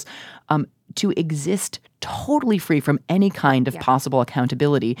individuals, to exist totally free from any kind of possible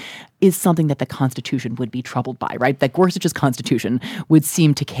accountability is something that the Constitution would be troubled by, right? That Gorsuch's Constitution would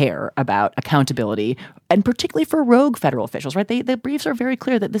seem to care about accountability, and particularly for rogue federal officials, right? The briefs are very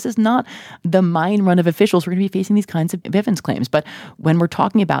clear that this is not the mine run of officials who are going to be facing these kinds of Bivens claims. But when we're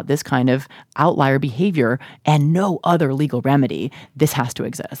talking about this kind of outlier behavior and no other legal remedy, this has to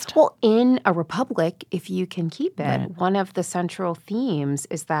exist. Well, in a republic, if you can keep it, one of the central themes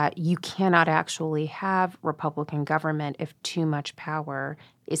is that you cannot actually have Republican government if too much power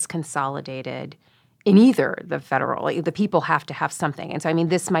is consolidated in either the federal, the people have to have something. And so, I mean,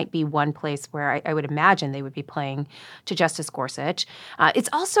 this might be one place where I would imagine they would be playing to Justice Gorsuch. It's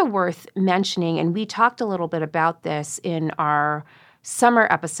also worth mentioning, and we talked a little bit about this in our summer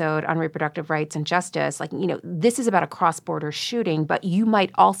episode on reproductive rights and justice, like, you know, this is about a cross-border shooting, but you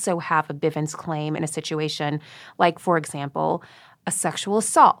might also have a Bivens claim in a situation like, for example, a sexual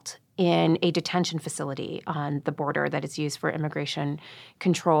assault in a detention facility on the border that is used for immigration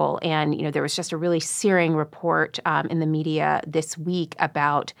control. And, there was just a really searing report in the media this week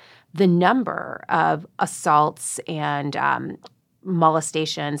about the number of assaults and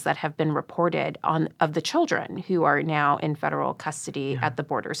molestations that have been reported of the children who are now in federal custody at the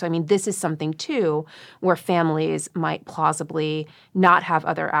border. So, this is something, too, where families might plausibly not have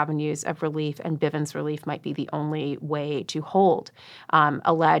other avenues of relief, and Bivens relief might be the only way to hold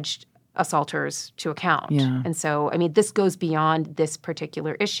alleged assaulters to account. Yeah. And so, this goes beyond this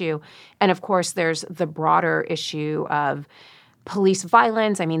particular issue. And, of course, there's the broader issue of police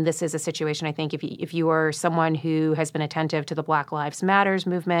violence. This is a situation, I think, if you are someone who has been attentive to the Black Lives Matters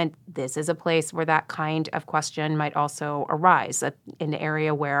movement, this is a place where that kind of question might also arise, in an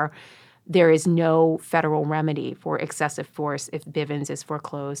area where there is no federal remedy for excessive force if Bivens is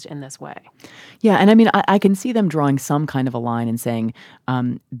foreclosed in this way. Yeah, and I can see them drawing some kind of a line and saying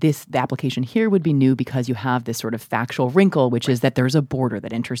the application here would be new because you have this sort of factual wrinkle, which is that there's a border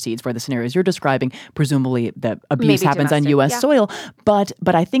that intercedes for the scenarios you're describing. Presumably, the abuse happens on U.S. soil, but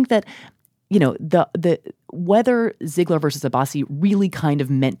I think that the whether Ziegler versus Abbasi really kind of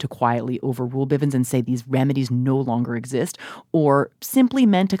meant to quietly overrule Bivens and say these remedies no longer exist, or simply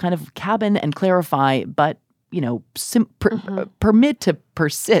meant to kind of cabin and clarify, but permit to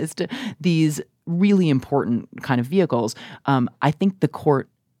persist these really important kind of vehicles. I think the court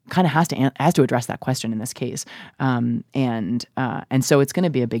kind of has to address that question in this case, and so it's going to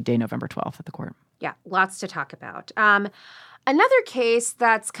be a big day, November 12th at the court. Yeah, lots to talk about. Another case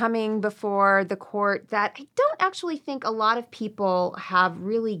that's coming before the court that I don't actually think a lot of people have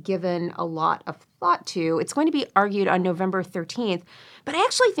really given a lot of thought to. It's going to be argued on November 13th, but I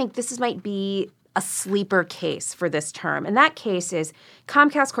actually think this might be a sleeper case for this term. And that case is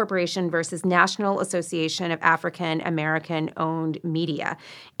Comcast Corporation versus National Association of African American Owned Media.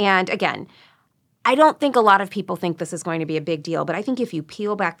 And again, I don't think a lot of people think this is going to be a big deal, but I think if you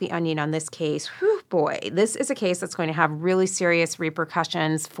peel back the onion on this case, this is a case that's going to have really serious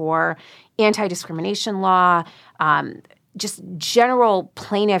repercussions for anti-discrimination law, just general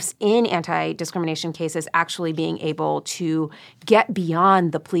plaintiffs in anti-discrimination cases actually being able to get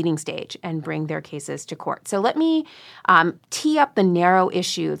beyond the pleading stage and bring their cases to court. So let me tee up the narrow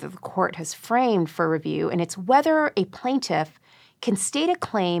issue that the court has framed for review, and it's whether a plaintiff can state a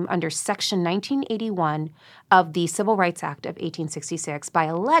claim under Section 1981 of the Civil Rights Act of 1866 by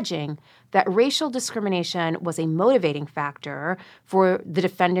alleging that racial discrimination was a motivating factor for the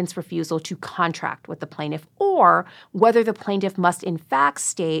defendant's refusal to contract with the plaintiff, or whether the plaintiff must in fact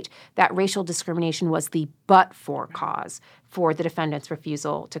state that racial discrimination was the but-for cause for the defendant's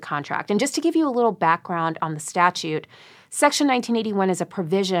refusal to contract. And just to give you a little background on the statute, Section 1981 is a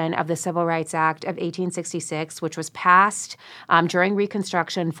provision of the Civil Rights Act of 1866, which was passed during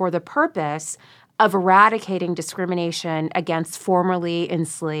Reconstruction for the purpose of eradicating discrimination against formerly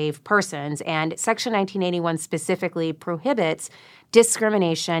enslaved persons. And Section 1981 specifically prohibits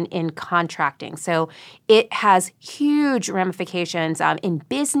discrimination in contracting. So it has huge ramifications in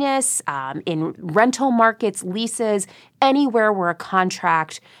business, in rental markets, leases, anywhere where a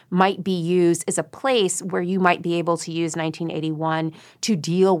contract might be used is a place where you might be able to use 1981 to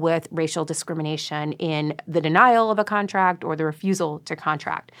deal with racial discrimination in the denial of a contract or the refusal to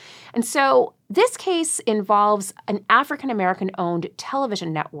contract. And so this case involves an African-American-owned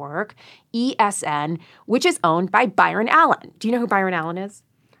television network, ESN, which is owned by Byron Allen. Do you know who Byron Allen is?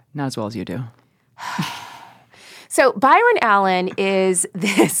 Not as well as you do. So Byron Allen is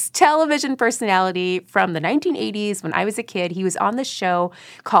this television personality from the 1980s. When I was a kid, he was on this show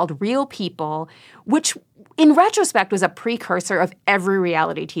called Real People, which in retrospect was a precursor of every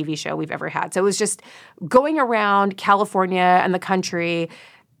reality TV show we've ever had. So it was just going around California and the country,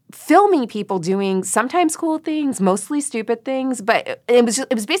 filming people doing sometimes cool things, mostly stupid things, but it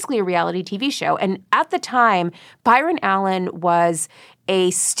was basically a reality TV show. And at the time, Byron Allen was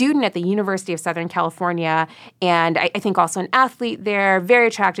a student at the University of Southern California, and I think also an athlete there, very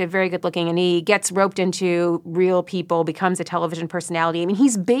attractive, very good looking, and he gets roped into Real People, becomes a television personality. I mean,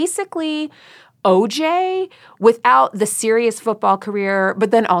 he's basically OJ without the serious football career,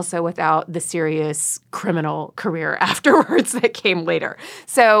 but then also without the serious criminal career afterwards that came later.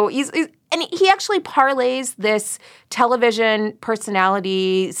 So and he actually parlays this television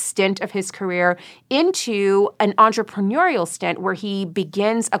personality stint of his career into an entrepreneurial stint where he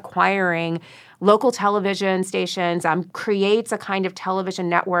begins acquiring local television stations, creates a kind of television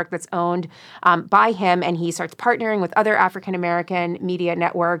network that's owned by him, and he starts partnering with other African-American media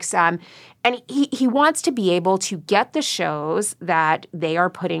networks. And he wants to be able to get the shows that they are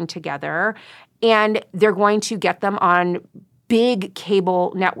putting together, and they're going to get them on big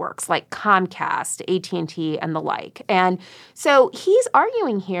cable networks like Comcast, AT&T, and the like. And so he's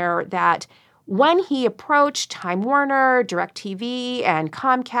arguing here that when he approached Time Warner, DirecTV, and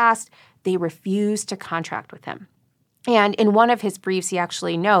Comcast, they refused to contract with him. And in one of his briefs, he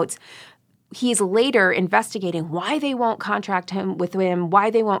actually notes he's later investigating why they won't contract with him, why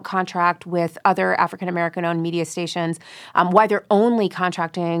they won't contract with other African-American-owned media stations, why they're only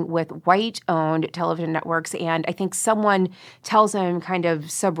contracting with white-owned television networks. And I think someone tells him kind of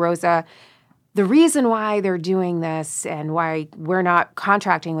sub rosa, the reason why they're doing this and why we're not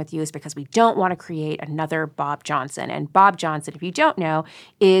contracting with you is because we don't want to create another Bob Johnson. And Bob Johnson, if you don't know,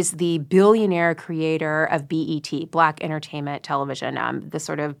 is the billionaire creator of BET, Black Entertainment Television, the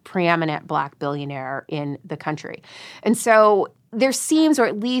sort of preeminent Black billionaire in the country. And so there seems, or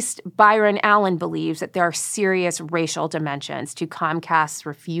at least Byron Allen believes, that there are serious racial dimensions to Comcast's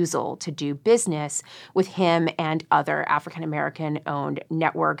refusal to do business with him and other African-American-owned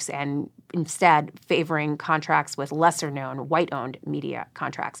networks, and instead favoring contracts with lesser-known white-owned media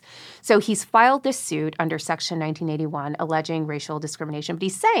contracts. So he's filed this suit under Section 1981 alleging racial discrimination, but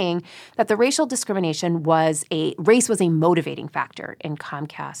he's saying that the racial discrimination race was a motivating factor in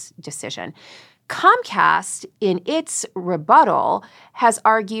Comcast's decision. Comcast, in its rebuttal, has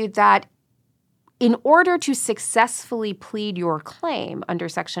argued that in order to successfully plead your claim under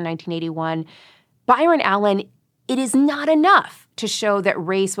Section 1981, Byron Allen, it is not enough to show that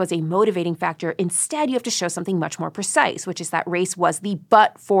race was a motivating factor. Instead, you have to show something much more precise, which is that race was the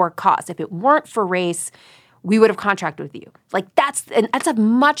but-for cause. If it weren't for race, we would have contracted with you. Like that's a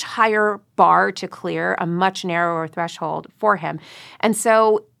much higher bar to clear, a much narrower threshold for him. And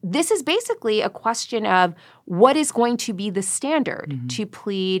so this is basically a question of what is going to be the standard to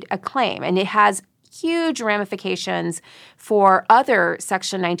plead a claim. And it has huge ramifications for other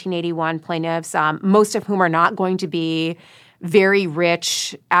Section 1981 plaintiffs, most of whom are not going to be very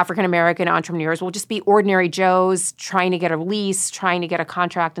rich African-American entrepreneurs, will just be ordinary Joes trying to get a lease, trying to get a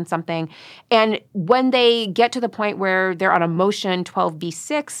contract in something. And when they get to the point where they're on a motion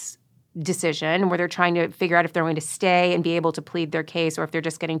 12b-6 decision, where they're trying to figure out if they're going to stay and be able to plead their case or if they're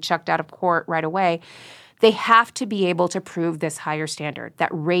just getting chucked out of court right away, they have to be able to prove this higher standard,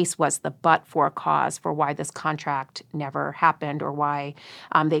 that race was the but-for cause for why this contract never happened or why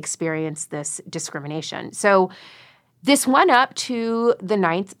they experienced this discrimination. So this went up to the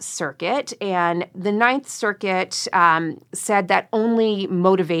Ninth Circuit, and the Ninth Circuit said that only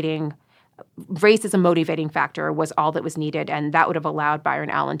race as a motivating factor was all that was needed, and that would have allowed Byron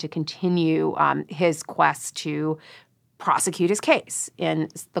Allen to continue his quest to prosecute his case in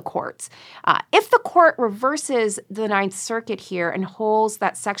the courts. If the court reverses the Ninth Circuit here and holds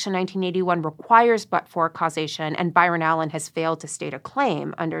that Section 1981 requires but-for causation and Byron Allen has failed to state a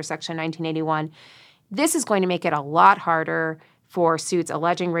claim under Section 1981, this is going to make it a lot harder for suits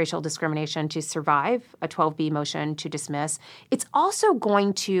alleging racial discrimination to survive a 12B motion to dismiss. It's also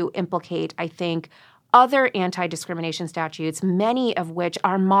going to implicate, I think, other anti-discrimination statutes, many of which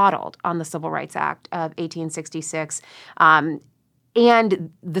are modeled on the Civil Rights Act of 1866, and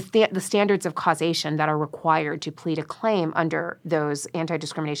the standards of causation that are required to plead a claim under those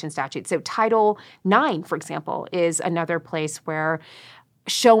anti-discrimination statutes. So Title IX, for example, is another place where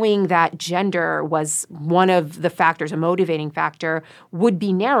showing that gender was one of the factors, a motivating factor, would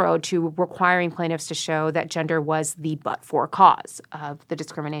be narrowed to requiring plaintiffs to show that gender was the but-for cause of the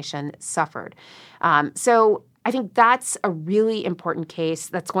discrimination suffered. So I think that's a really important case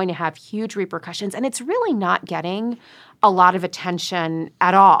that's going to have huge repercussions, and it's really not getting a lot of attention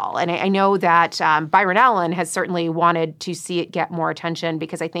at all. And I know that Byron Allen has certainly wanted to see it get more attention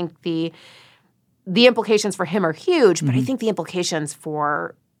because I think the implications for him are huge, but I think the implications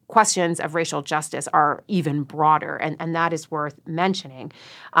for questions of racial justice are even broader, and that is worth mentioning.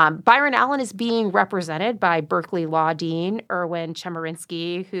 Byron Allen is being represented by Berkeley Law Dean Erwin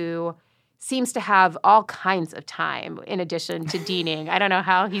Chemerinsky, who seems to have all kinds of time in addition to deaning. I don't know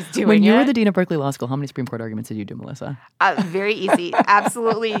how he's doing When you it. were the dean of Berkeley Law School, how many Supreme Court arguments did you do, Melissa? Very easy.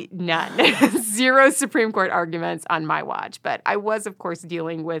 Absolutely none. 0 Supreme Court arguments on my watch. But I was, of course,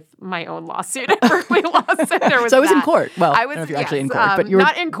 dealing with my own lawsuit at Berkeley Law Center. So I was in court. Well, I was, don't know if you're yes, actually in court, but you were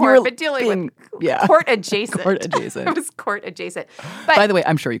not in court, but dealing with court adjacent. Court adjacent. It was court adjacent. But, by the way,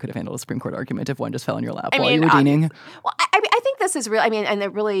 I'm sure you could have handled a Supreme Court argument if one just fell in your lap while you were obviously. deaning. Well, I think this is real. I mean, and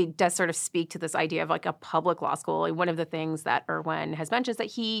it really does sort of speak to this idea of like a public law school. One of the things that Erwin has mentioned is that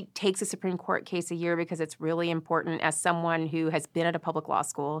he takes a Supreme Court case a year because it's really important as someone who has been at a public law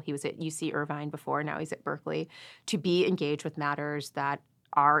school. He was at UC Irvine before, now he's at Berkeley, to be engaged with matters that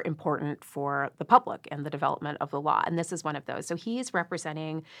are important for the public and the development of the law. And this is one of those. So he is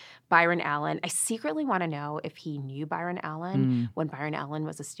representing Byron Allen. I secretly want to know if he knew Byron Allen when Byron Allen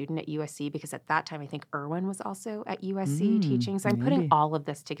was a student at USC, because at that time, I think Irwin was also at USC teaching. So I'm putting all of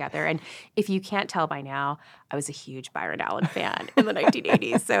this together. And if you can't tell by now, I was a huge Byron Allen fan in the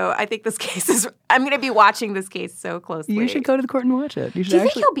 1980s. So I think this case is, I'm going to be watching this case so closely. You should go to the court and watch it. You should Do you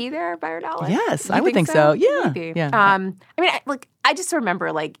think he'll be there, Byron Allen? Yes, I would think so. Yeah. Maybe. Yeah. I mean, I just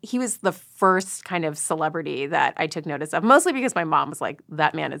remember, like, he was the first kind of celebrity that I took notice of, mostly because my mom was like,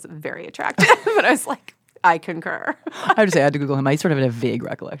 that man is very attractive. And I was like, I concur. I would say I had to Google him. I sort of had a vague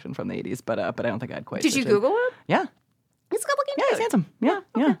recollection from the 80s, but I don't think I'd quite. Did you Google him? Yeah. He's a good looking Yeah, dude. he's handsome. Yeah,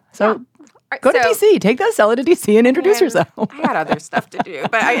 Okay. yeah. So Right, go to DC. Take that Sell to DC and introduce yourself. I had other stuff to do,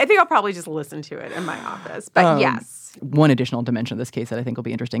 but I think I'll probably just listen to it in my office. But yes. One additional dimension of this case that I think will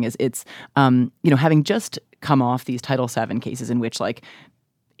be interesting is it's, having just come off these Title VII cases in which, like,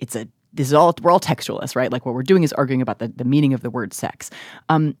 we're all textualists, right? Like, what we're doing is arguing about the meaning of the word sex.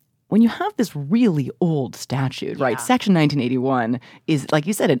 When you have this really old statute, right? Section 1981 is, like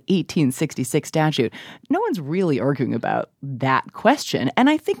you said, an 1866 statute. No one's really arguing about that question. And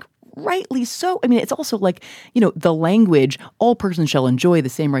I think rightly so. I mean, it's also like, the language, all persons shall enjoy the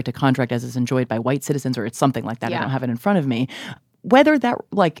same right to contract as is enjoyed by white citizens, or it's something like that. I don't have it in front of me. Whether that,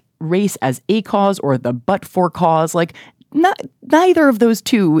 like, race as a cause or the but-for cause, like, neither of those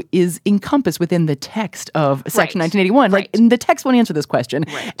two is encompassed within the text of Section 1981. Like, and the text won't answer this question.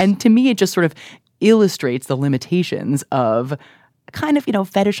 Right. And to me, it just sort of illustrates the limitations of kind of,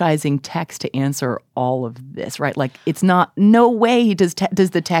 fetishizing text to answer all of this, right? Like, it's no way does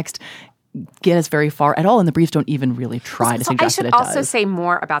the text get us very far at all, and the briefs don't even really try to suggest that it does. I should also say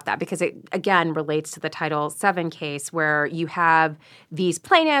more about that, because it, again, relates to the Title VII case, where you have these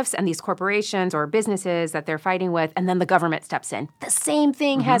plaintiffs and these corporations or businesses that they're fighting with, and then the government steps in. The same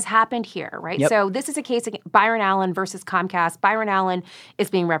thing has happened here, right? Yep. So this is a case of Byron Allen versus Comcast. Byron Allen is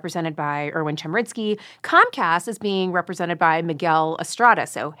being represented by Erwin Chemerinsky. Comcast is being represented by Miguel Estrada,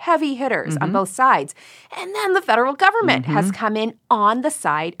 so heavy hitters on both sides. And then the federal government has come in on the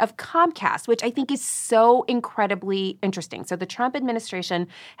side of Comcast, which I think is so incredibly interesting. So the Trump administration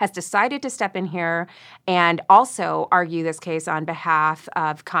has decided to step in here and also argue this case on behalf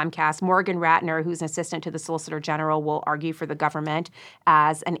of Comcast. Morgan Ratner, who's an assistant to the Solicitor General, will argue for the government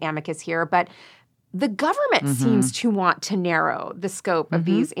as an amicus here. But the government seems to want to narrow the scope of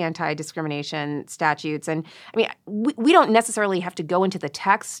these anti-discrimination statutes. And I mean, we don't necessarily have to go into the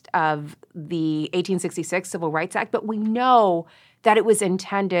text of the 1866 Civil Rights Act, but we know that it was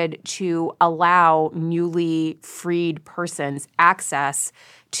intended to allow newly freed persons access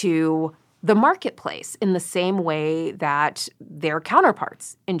to the marketplace in the same way that their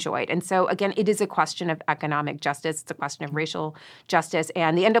counterparts enjoyed. And so, again, it is a question of economic justice. It's a question of racial justice.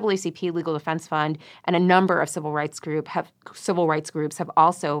 And the NAACP Legal Defense Fund and a number of civil rights groups have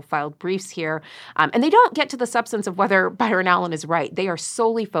also filed briefs here. And they don't get to the substance of whether Byron Allen is right. They are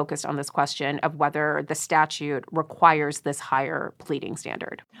solely focused on this question of whether the statute requires this higher pleading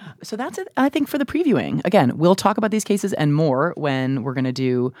standard. So that's it, I think, for the previewing. Again, we'll talk about these cases and more when we're going to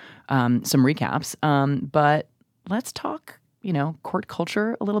do some recaps. But let's talk, court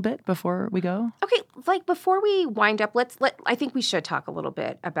culture a little bit before we go. Okay, like before we wind up, I think we should talk a little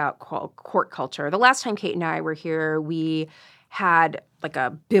bit about court culture. The last time Kate and I were here, we had like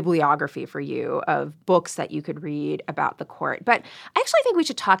a bibliography for you of books that you could read about the court. But I actually think we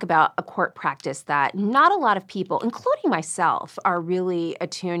should talk about a court practice that not a lot of people, including myself, are really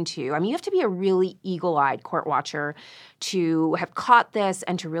attuned to. I mean, you have to be a really eagle-eyed court watcher to have caught this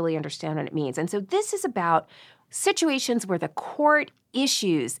and to really understand what it means. And so this is about situations where the court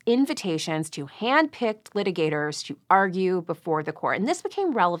issues invitations to hand-picked litigators to argue before the court. And this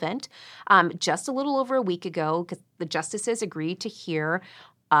became relevant just a little over a week ago because the justices agreed to hear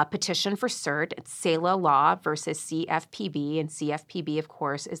a petition for cert at Selah Law versus CFPB. And CFPB, of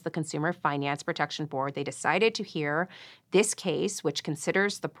course, is the Consumer Finance Protection Board. They decided to hear this case, which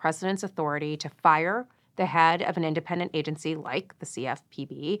considers the president's authority to fire the head of an independent agency like the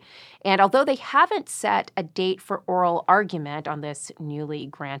CFPB. And although they haven't set a date for oral argument on this newly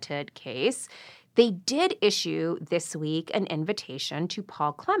granted case, they did issue this week an invitation to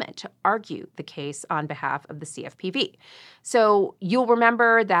Paul Clement to argue the case on behalf of the CFPB. So you'll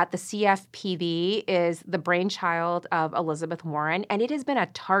remember that the CFPB is the brainchild of Elizabeth Warren, and it has been a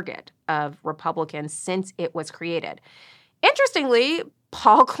target of Republicans since it was created. Interestingly,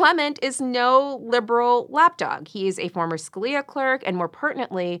 Paul Clement is no liberal lapdog. He's a former Scalia clerk, and more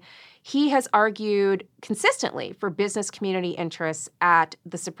pertinently, he has argued consistently for business community interests at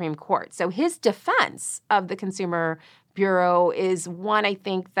the Supreme Court. So his defense of the Consumer Bureau is one I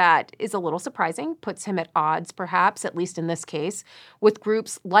think that is a little surprising, puts him at odds perhaps, at least in this case, with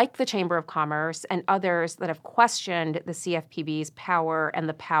groups like the Chamber of Commerce and others that have questioned the CFPB's power and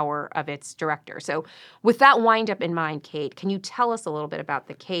the power of its director. So with that windup in mind, Kate, can you tell us a little bit about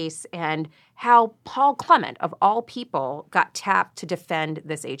the case and how Paul Clement, of all people, got tapped to defend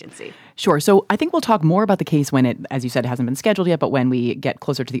this agency? Sure. So I think we'll talk more about the case when it, as you said, hasn't been scheduled yet, but when we get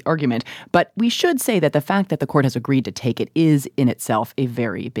closer to the argument. But we should say that the fact that the court has agreed to take it is in itself a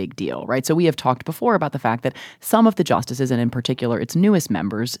very big deal, right? So we have talked before about the fact that some of the justices, and in particular its newest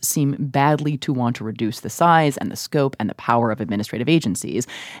members, seem badly to want to reduce the size and the scope and the power of administrative agencies.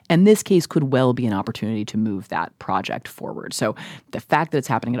 And this case could well be an opportunity to move that project forward. So the fact that it's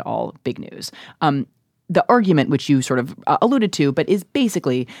happening at all, big news. The argument, which you sort of alluded to, but is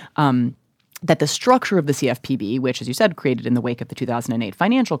basically that the structure of the CFPB, which, as you said, created in the wake of the 2008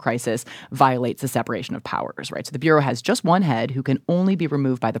 financial crisis, violates the separation of powers, right? So the Bureau has just one head who can only be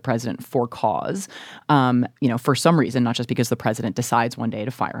removed by the president for cause, for some reason, not just because the president decides one day to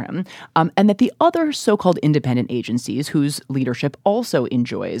fire him, and that the other so-called independent agencies whose leadership also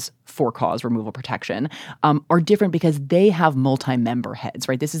enjoys for cause removal protection are different because they have multi-member heads,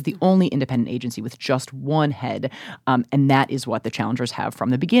 right? This is the only independent agency with just one head, and that is what the challengers have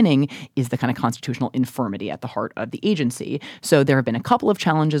from the beginning, is the kind of constitutional infirmity at the heart of the agency. So there have been a couple of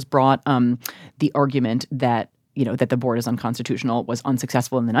challenges brought. The argument that that the board is unconstitutional was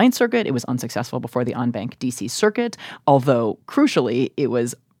unsuccessful in the Ninth Circuit. It was unsuccessful before the en banc D.C. Circuit, although crucially it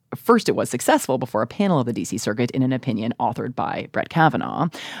was successful before a panel of the D.C. Circuit in an opinion authored by Brett Kavanaugh.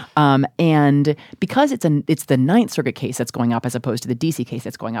 And because it's the Ninth Circuit case that's going up as opposed to the D.C. case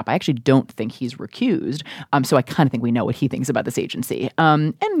that's going up, I actually don't think he's recused. So I kind of think we know what he thinks about this agency.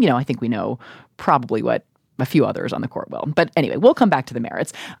 And I think we know probably what a few others on the court will. But anyway, we'll come back to the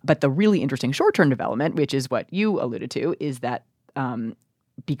merits. But the really interesting short-term development, which is what you alluded to, is that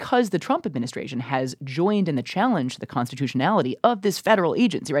because the Trump administration has joined in the challenge to the constitutionality of this federal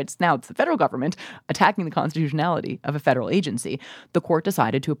agency, right? It's the federal government attacking the constitutionality of a federal agency. The court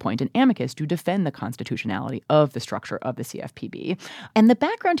decided to appoint an amicus to defend the constitutionality of the structure of the CFPB. And the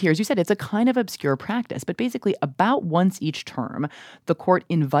background here, as you said, it's a kind of obscure practice, but basically about once each term, the court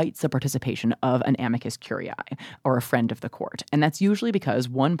invites the participation of an amicus curiae, or a friend of the court. And that's usually because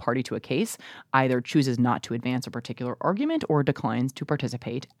one party to a case either chooses not to advance a particular argument or declines to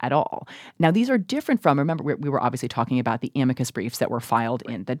participate at all. Now, these are different from, remember, we were obviously talking about the amicus briefs that were filed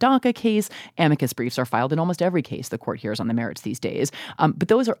in the DACA case. Amicus briefs are filed in almost every case the court hears on the merits these days. But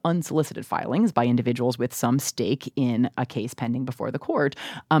those are unsolicited filings by individuals with some stake in a case pending before the court.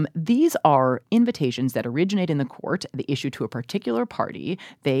 These are invitations that originate in the court. They issue to a particular party.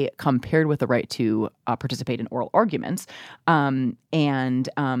 They come paired with the right to participate in oral arguments. They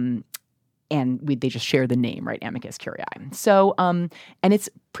just share the name, right, amicus curiae. So, and it's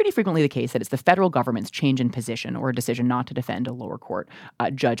pretty frequently the case that it's the federal government's change in position or a decision not to defend a lower court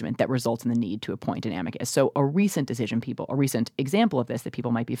judgment that results in the need to appoint an amicus. So a recent example of this that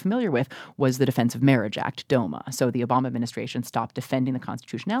people might be familiar with was the Defense of Marriage Act, DOMA. So the Obama administration stopped defending the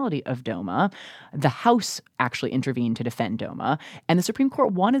constitutionality of DOMA. The House actually intervened to defend DOMA, and the Supreme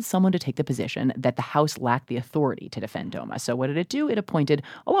Court wanted someone to take the position that the House lacked the authority to defend DOMA. So what did it do? It appointed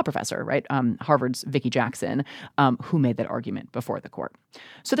a law professor, right? Harvard's Vicki Jackson, who made that argument before the court.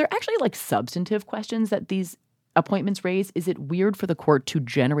 So they're actually like substantive questions that these appointments raise. Is it weird for the court to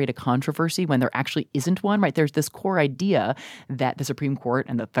generate a controversy when there actually isn't one, right? There's this core idea that the Supreme Court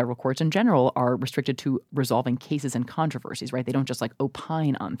and the federal courts in general are restricted to resolving cases and controversies, right? They don't just like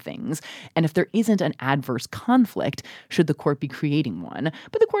opine on things. And if there isn't an adverse conflict, should the court be creating one?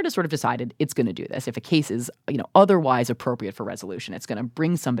 But the court has sort of decided it's going to do this. If a case is, otherwise appropriate for resolution, it's going to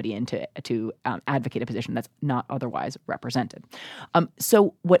bring somebody in to advocate a position that's not otherwise represented.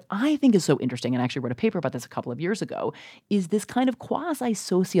 So what I think is so interesting, and I actually wrote a paper about this a couple of years ago, is this kind of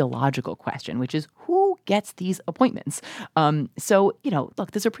quasi-sociological question, which is who gets these appointments?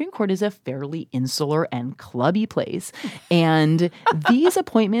 Look, the Supreme Court is a fairly insular and clubby place, and these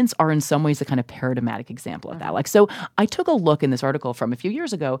appointments are in some ways a kind of paradigmatic example of that. Like, so I took a look in this article from a few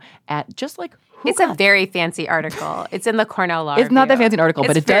years ago at just like It's a very fancy article. It's in the Cornell Law It's Review. not that fancy an article,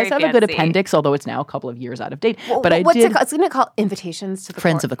 but it does have a good fancy. appendix, although it's now a couple of years out of date. Well, but what's it called? It's going to call Invitations to the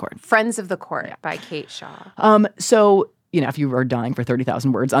Friends Court. of the Court. Friends of the Court by Kate Shaw. So, if you are dying for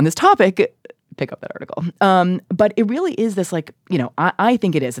 30,000 words on this topic, pick up that article. But it really is this I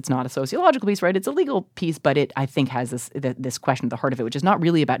think it is. It's not a sociological piece, right? It's a legal piece, but it, I think, has this question at the heart of it, which is not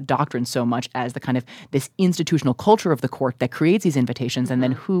really about doctrine so much as the kind of this institutional culture of the court that creates these invitations and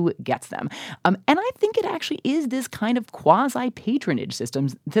then who gets them. And I think it actually is this kind of quasi-patronage system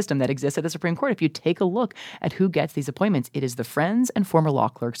that exists at the Supreme Court. If you take a look at who gets these appointments, it is the friends and former law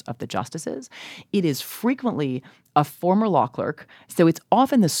clerks of the justices. It is frequently a former law clerk. So it's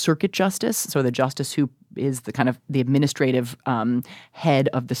often the circuit justice, so the justice who is the kind of the administrative head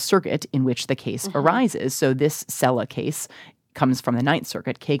of the circuit in which the case arises. So this Sella case comes from the Ninth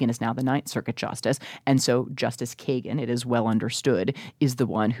Circuit. Kagan is now the Ninth Circuit justice. And so Justice Kagan, it is well understood, is the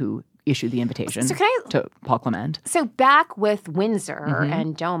one who issued the invitation to Paul Clement. So back with Windsor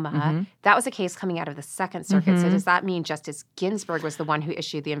and DOMA, that was a case coming out of the Second Circuit. So does that mean Justice Ginsburg was the one who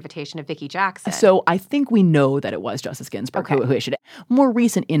issued the invitation to Vicki Jackson? So I think we know that it was Justice Ginsburg who issued it. More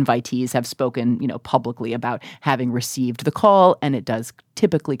recent invitees have spoken, publicly about having received the call, and it does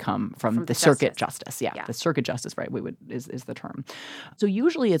typically come from the circuit justice. Yeah, the circuit justice, right? Is the term. So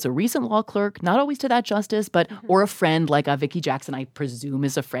usually it's a recent law clerk, not always to that justice, but or a friend like Vicki Jackson, I presume,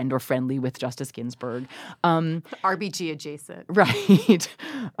 is a friend or friendly with Justice Ginsburg. RBG adjacent. Right.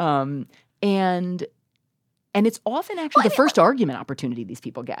 And it's often actually the first argument opportunity these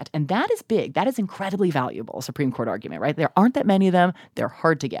people get. And that is big. That is incredibly valuable, a Supreme Court argument, right? There aren't that many of them. They're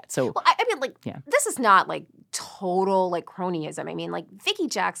hard to get. So, this is not total cronyism. I mean, Vicki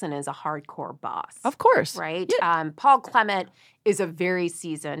Jackson is a hardcore boss. Of course. Right? Yeah. Paul Clement is a very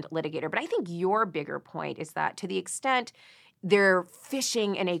seasoned litigator. But I think your bigger point is that to the extent they're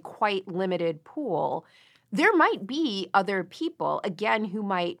fishing in a quite limited pool, there might be other people, again, who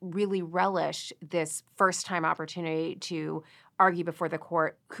might really relish this first-time opportunity to argue before the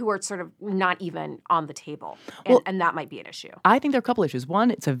court who are sort of not even on the table. And that might be an issue. I think there are a couple issues.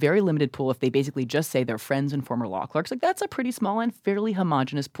 One, it's a very limited pool if they basically just say they're friends and former law clerks. That's a pretty small and fairly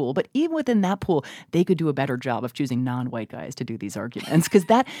homogenous pool. But even within that pool, they could do a better job of choosing non-white guys to do these arguments because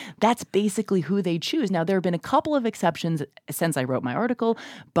that's basically who they choose. Now, there have been a couple of exceptions since I wrote my article,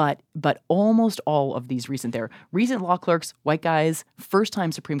 but almost all of these recent law clerks, white guys,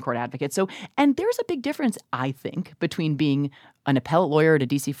 first-time Supreme Court advocates. And there's a big difference, I think, between being an appellate lawyer at a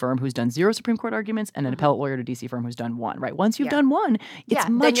D.C. firm who's done 0 Supreme Court arguments and an appellate lawyer at a D.C. firm who's done 1, right? Once you've done 1, it's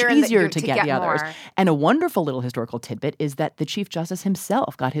much easier to get the others. And a wonderful little historical tidbit is that the Chief Justice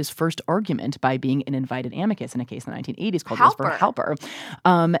himself got his first argument by being an invited amicus in a case in the 1980s called Halper.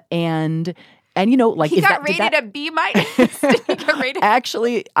 And he got rated a B-. He got rated.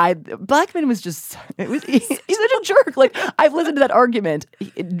 Actually, Blackmun was just he's such a jerk. I've listened to that argument.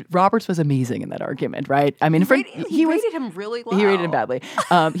 Roberts was amazing in that argument, right? I mean, he rated him really low. He rated him badly.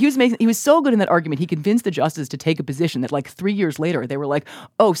 He was amazing. He was so good in that argument. He convinced the justices to take a position that 3 years later they were like,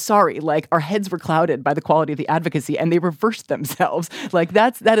 "Oh, sorry," our heads were clouded by the quality of the advocacy, and they reversed themselves.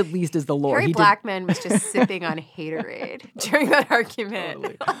 that at least is the lore. Harry Blackmun was just sipping on haterade during that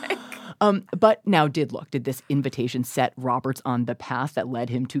argument. But now did this invitation set Roberts on the path that led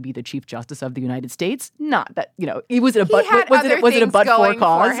him to be the Chief Justice of the United States? Not that, it was it a but was it a but for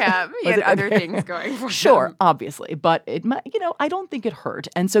cause? He had other things going for him. Sure, obviously, but it I don't think it hurt.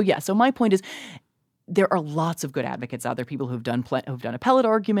 And so my point is there are lots of good advocates out there, people who've done appellate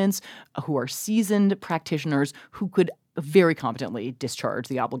arguments, who are seasoned practitioners who could very competently discharge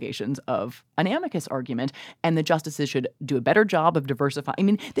the obligations of an amicus argument, and the justices should do a better job of diversifying. I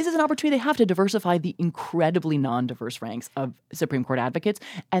mean, this is an opportunity they have to diversify the incredibly non-diverse ranks of Supreme Court advocates,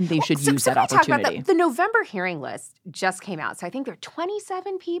 and they should use that opportunity. Talk about the November hearing list just came out, so I think there are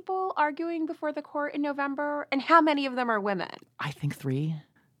 27 people arguing before the court in November, and how many of them are women? I think 3.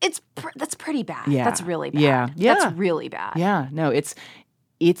 That's pretty bad. Yeah. That's really bad. Yeah. That's really bad. Yeah. No,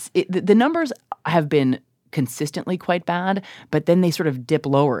 the numbers have been consistently quite bad, but then they sort of dip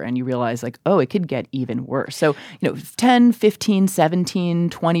lower and you realize it could get even worse. So, 10, 15, 17,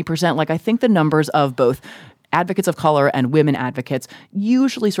 20%, I think the numbers of both advocates of color and women advocates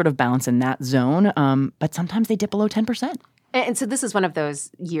usually sort of bounce in that zone, but sometimes they dip below 10%. And so this is one of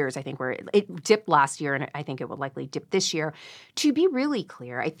those years, I think, where it dipped last year, and I think it will likely dip this year. To be really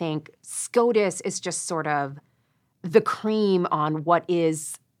clear, I think SCOTUS is just sort of the cream on what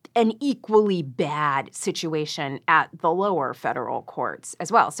is an equally bad situation at the lower federal courts as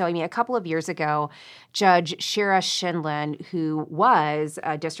well. So, a couple of years ago, Judge Shira Shinlin, who was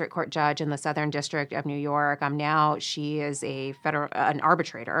a district court judge in the Southern District of New York, now she is an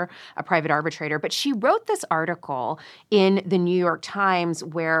arbitrator, a private arbitrator, but she wrote this article in the New York Times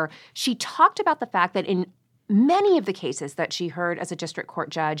where she talked about the fact that in many of the cases that she heard as a district court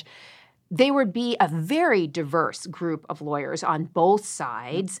judge, they would be a very diverse group of lawyers on both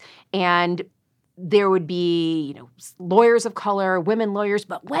sides. And there would be, lawyers of color, women lawyers,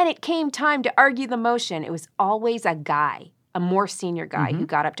 but when it came time to argue the motion, it was always a guy, a more senior guy who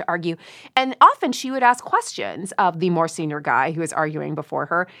got up to argue. And often she would ask questions of the more senior guy who was arguing before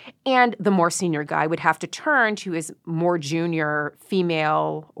her, and the more senior guy would have to turn to his more junior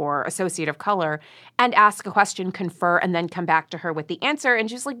female or associate of color and ask a question, confer, and then come back to her with the answer. And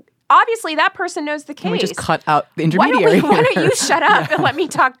she's like, obviously, that person knows the case. Can we just cut out the intermediary? Why don't you shut up and let me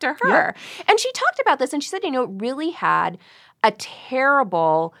talk to her? Yeah. And she talked about this, and she said, it really had a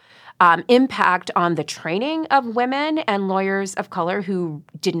terrible impact on the training of women and lawyers of color who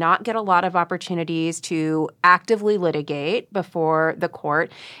did not get a lot of opportunities to actively litigate before the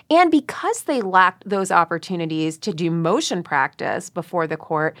court. And because they lacked those opportunities to do motion practice before the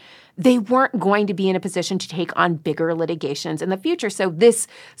court, they weren't going to be in a position to take on bigger litigations in the future. So this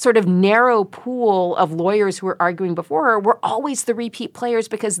sort of narrow pool of lawyers who were arguing before her were always the repeat players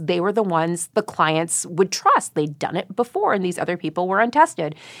because they were the ones the clients would trust. They'd done it before, and these other people were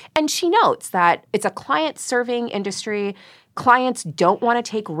untested. And she notes that it's a client-serving industry. Clients don't want to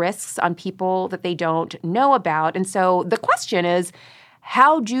take risks on people that they don't know about. And so the question is,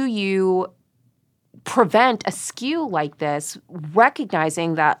 how do you prevent a skew like this,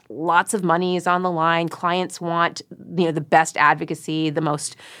 recognizing that lots of money is on the line? Clients want, the best advocacy, the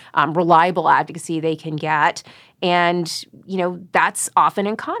most reliable advocacy they can get. And, that's often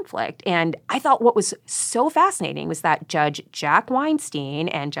in conflict. And I thought what was so fascinating was that Judge Jack Weinstein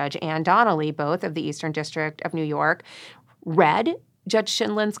and Judge Ann Donnelly, both of the Eastern District of New York, read Judge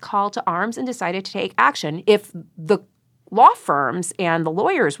Sheindlin's call to arms and decided to take action. If the law firms and the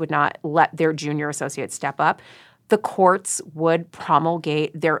lawyers would not let their junior associates step up, the courts would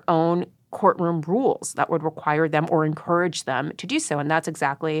promulgate their own courtroom rules that would require them or encourage them to do so. And that's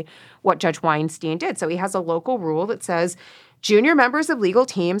exactly what Judge Weinstein did. So he has a local rule that says junior members of legal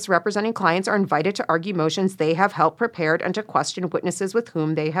teams representing clients are invited to argue motions they have helped prepared and to question witnesses with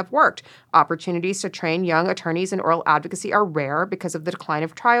whom they have worked. Opportunities to train young attorneys in oral advocacy are rare because of the decline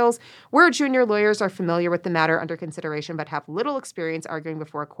of trials, where junior lawyers are familiar with the matter under consideration but have little experience arguing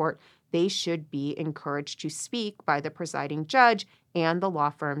before a court. They should be encouraged to speak by the presiding judge and the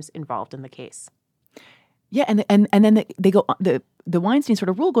law firms involved in the case. Yeah, and then they go, the Weinstein sort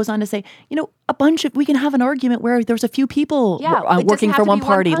of rule goes on to say, we can have an argument where there's a few people working for one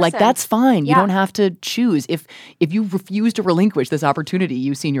party. Like, that's fine. You don't have to choose. If you refuse to relinquish this opportunity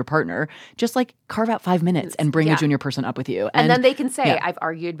you've seen your partner, just like carve out 5 minutes and bring a junior person up with you. And then they can say, I've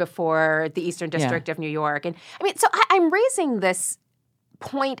argued before the Eastern District of New York. And so I'm raising this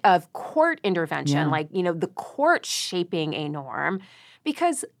point of court intervention, the court shaping a norm,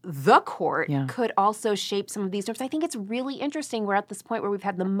 because the court could also shape some of these norms. I think it's really interesting. We're at this point where we've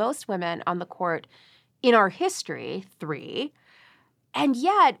had the most women on the court in our history, 3, and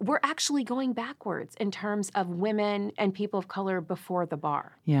yet we're actually going backwards in terms of women and people of color before the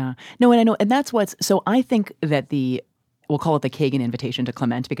bar. Yeah. No, and I know, and that's so I think that we'll call it the Kagan invitation to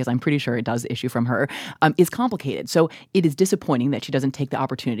Clement, because I'm pretty sure it does issue from her, is complicated. So it is disappointing that she doesn't take the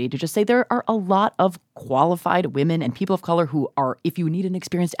opportunity to just say there are a lot of qualified women and people of color who are, if you need an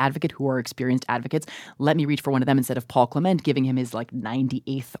experienced advocate, who are experienced advocates, let me reach for one of them instead of Paul Clement giving him his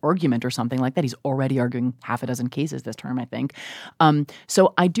 98th argument or something like that. He's already arguing half a dozen cases this term, I think.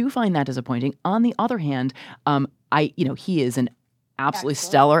 So I do find that disappointing. On the other hand, he is an absolutely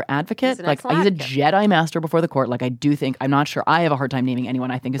stellar advocate. He's a Jedi master before the court. I'm not sure. I have a hard time naming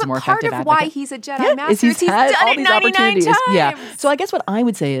anyone I think is a more effective advocate. Part of why he's a Jedi master is he's had done all it these 99 opportunities. times. Yeah. So I guess what I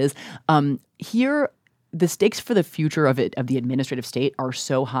would say is here the stakes for the future of the administrative state are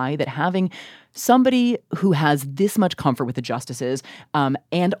so high that having somebody who has this much comfort with the justices,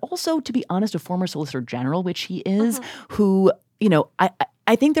 and also, to be honest, a former Solicitor General, which he is, who,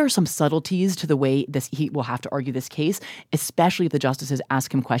 I think there are some subtleties to the way he will have to argue this case, especially if the justices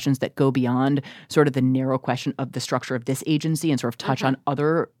ask him questions that go beyond sort of the narrow question of the structure of this agency and sort of touch on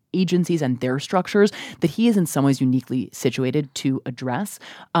other agencies and their structures, that he is in some ways uniquely situated to address.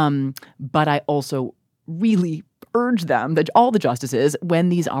 But I also really urge them, all the justices, when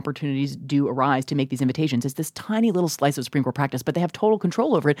these opportunities do arise to make these invitations, it's this tiny little slice of Supreme Court practice, but they have total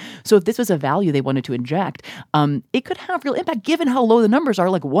control over it. So if this was a value they wanted to inject, it could have real impact given how low the numbers are.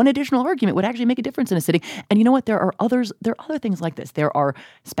 One additional argument would actually make a difference in a sitting. And you know what? There are other things like this. There are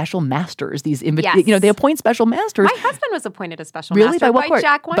special masters. They appoint special masters. My husband was appointed a special master by what court?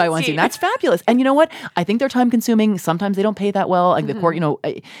 Jack Weinstein. By Weinstein. That's fabulous. And you know what? I think they're time consuming. Sometimes they don't pay that well. The court,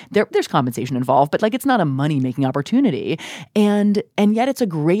 there's compensation involved, but it's not a money making opportunity. And yet it's a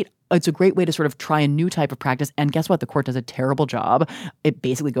great it's a great way to sort of try a new type of practice. And guess what? The court does a terrible job. It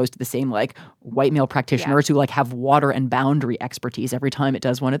basically goes to the same like white male practitioners who like have water and boundary expertise every time it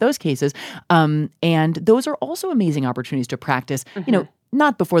does one of those cases. And those are also amazing opportunities to practice, you know,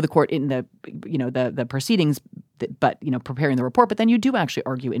 not before the court in the, you know, the proceedings, but, you know, preparing the report, but then you do actually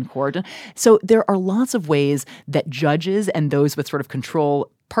argue in court. So there are lots of ways that judges and those with sort of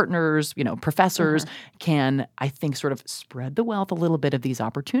control partners, you know, professors can, I think, sort of spread the wealth a little bit of these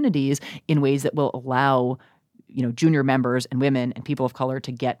opportunities in ways that will allow, you know, junior members and women and people of color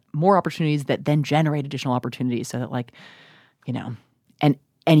to get more opportunities that then generate additional opportunities so that, like, you know,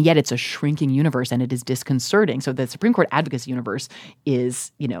 and yet it's a shrinking universe and it is disconcerting. So the Supreme Court advocacy universe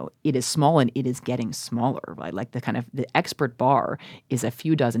is, you know, it is small and it is getting smaller, right? Like the expert bar is a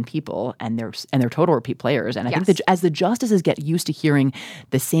few dozen people and they're total repeat players. And I think that as the justices get used to hearing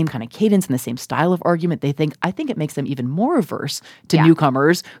the same kind of cadence and the same style of argument, I think it makes them even more averse to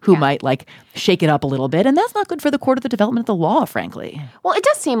newcomers who might like shake it up a little bit. And that's not good for the court of the development of the law, frankly. Well, it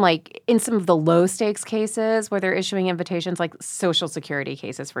does seem like in some of the low stakes cases where they're issuing invitations, like Social Security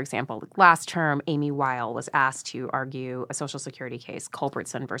cases, for example, last term, Amy Weil was asked to argue a Social Security case,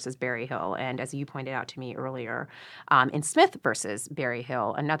 Culbertson versus Berryhill. And as you pointed out to me earlier, in Smith versus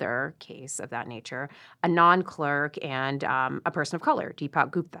Berryhill, another case of that nature, a non-clerk and a person of color,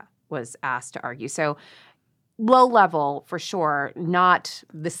 Deepak Gupta, was asked to argue. So low level, for sure, not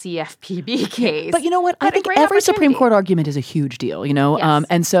the CFPB case. But you know what? I think every Supreme Court argument is a huge deal, you know? Yes.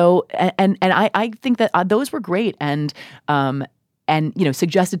 And so, and I think that those were great and, you know,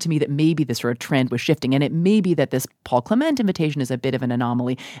 suggested to me that maybe this sort of trend was shifting. And it may be that this Paul Clement invitation is a bit of an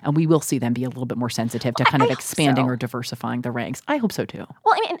anomaly. And we will see them be a little bit more sensitive to kind of expanding or diversifying the ranks. I hope so, too.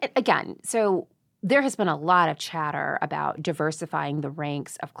 Well, I mean, again, so there has been a lot of chatter about diversifying the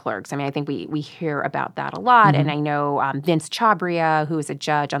ranks of clerks. I mean, I think we hear about that a lot. And I know Vince Chabria, who is a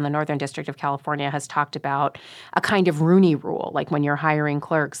judge on the Northern District of California, has talked about a kind of Rooney rule, like when you're hiring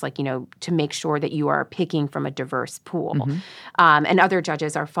clerks, like, you know, to make sure that you are picking from a diverse pool. And other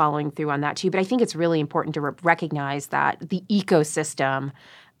judges are following through on that, too. But I think it's really important to recognize that the ecosystem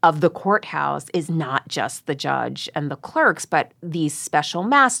of the courthouse is not just the judge and the clerks, but these special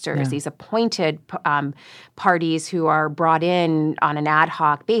masters, these appointed parties who are brought in on an ad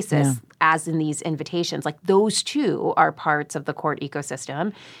hoc basis, as in these invitations. Like those too are parts of the court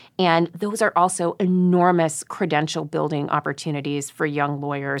ecosystem. And those are also enormous credential building opportunities for young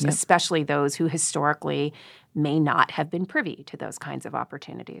lawyers, especially those who historically may not have been privy to those kinds of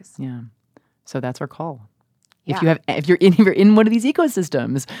opportunities. Yeah. So that's our call. If you're in one of these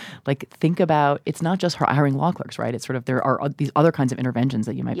ecosystems, like think about, it's not just hiring law clerks, right? It's sort of, there are these other kinds of interventions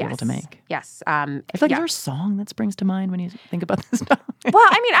that you might be able to make. Yes. I feel like is there a song that springs to mind when you think about this stuff? Well,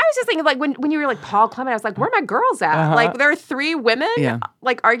 I mean, I was just thinking like when you were like Paul Clement, I was like, where are my girls at? Like there are 3 women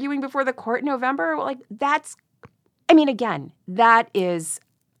like arguing before the court in November. Like that's, I mean, again, that is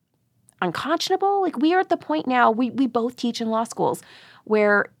unconscionable. Like we are at the point now, we both teach in law schools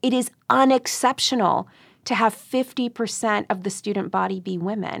where it is unexceptional to have 50% of the student body be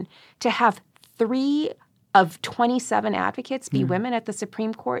women, to have 3 of 27 advocates be women at the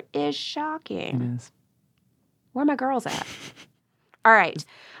Supreme Court is shocking. It is. Where are my girls at? All right.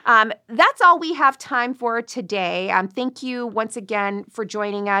 That's all we have time for today. Thank you once again for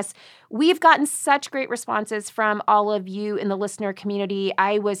joining us. We've gotten such great responses from all of you in the listener community.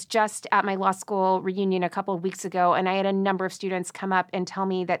 I was just at my law school reunion a couple of weeks ago, and I had a number of students come up and tell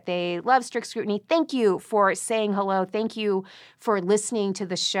me that they love Strict Scrutiny. Thank you for saying hello. Thank you for listening to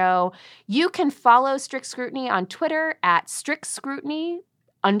the show. You can follow Strict Scrutiny on Twitter at Strict Scrutiny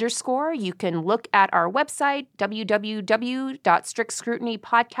 _. You can look at our website,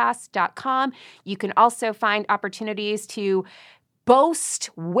 www.strictscrutinypodcast.com. You can also find opportunities to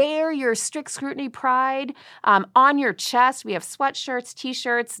wear your Strict Scrutiny pride on your chest. We have sweatshirts,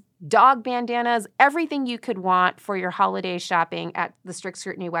 T-shirts, dog bandanas, everything you could want for your holiday shopping at the Strict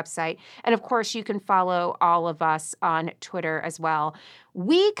Scrutiny website. And of course, you can follow all of us on Twitter as well.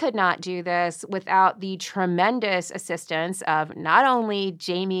 We could not do this without the tremendous assistance of not only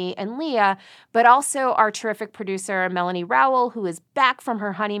Jamie and Leah, but also our terrific producer, Melanie Rowell, who is back from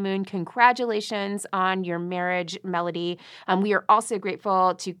her honeymoon. Congratulations on your marriage, Melody. We are also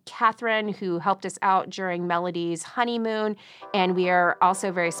grateful to Catherine, who helped us out during Melody's honeymoon. And we are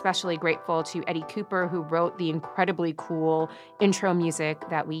also very especially grateful to Eddie Cooper, who wrote the incredibly cool intro music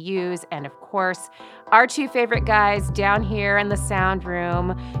that we use. And of course, our 2 favorite guys down here in the sound room,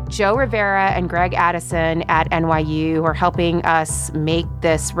 Joe Rivera and Greg Addison at NYU, who are helping us make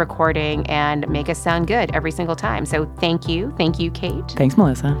this recording and make us sound good every single time. So thank you. Thank you, Kate. Thanks,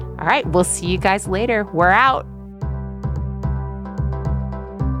 Melissa. All right. We'll see you guys later. We're out.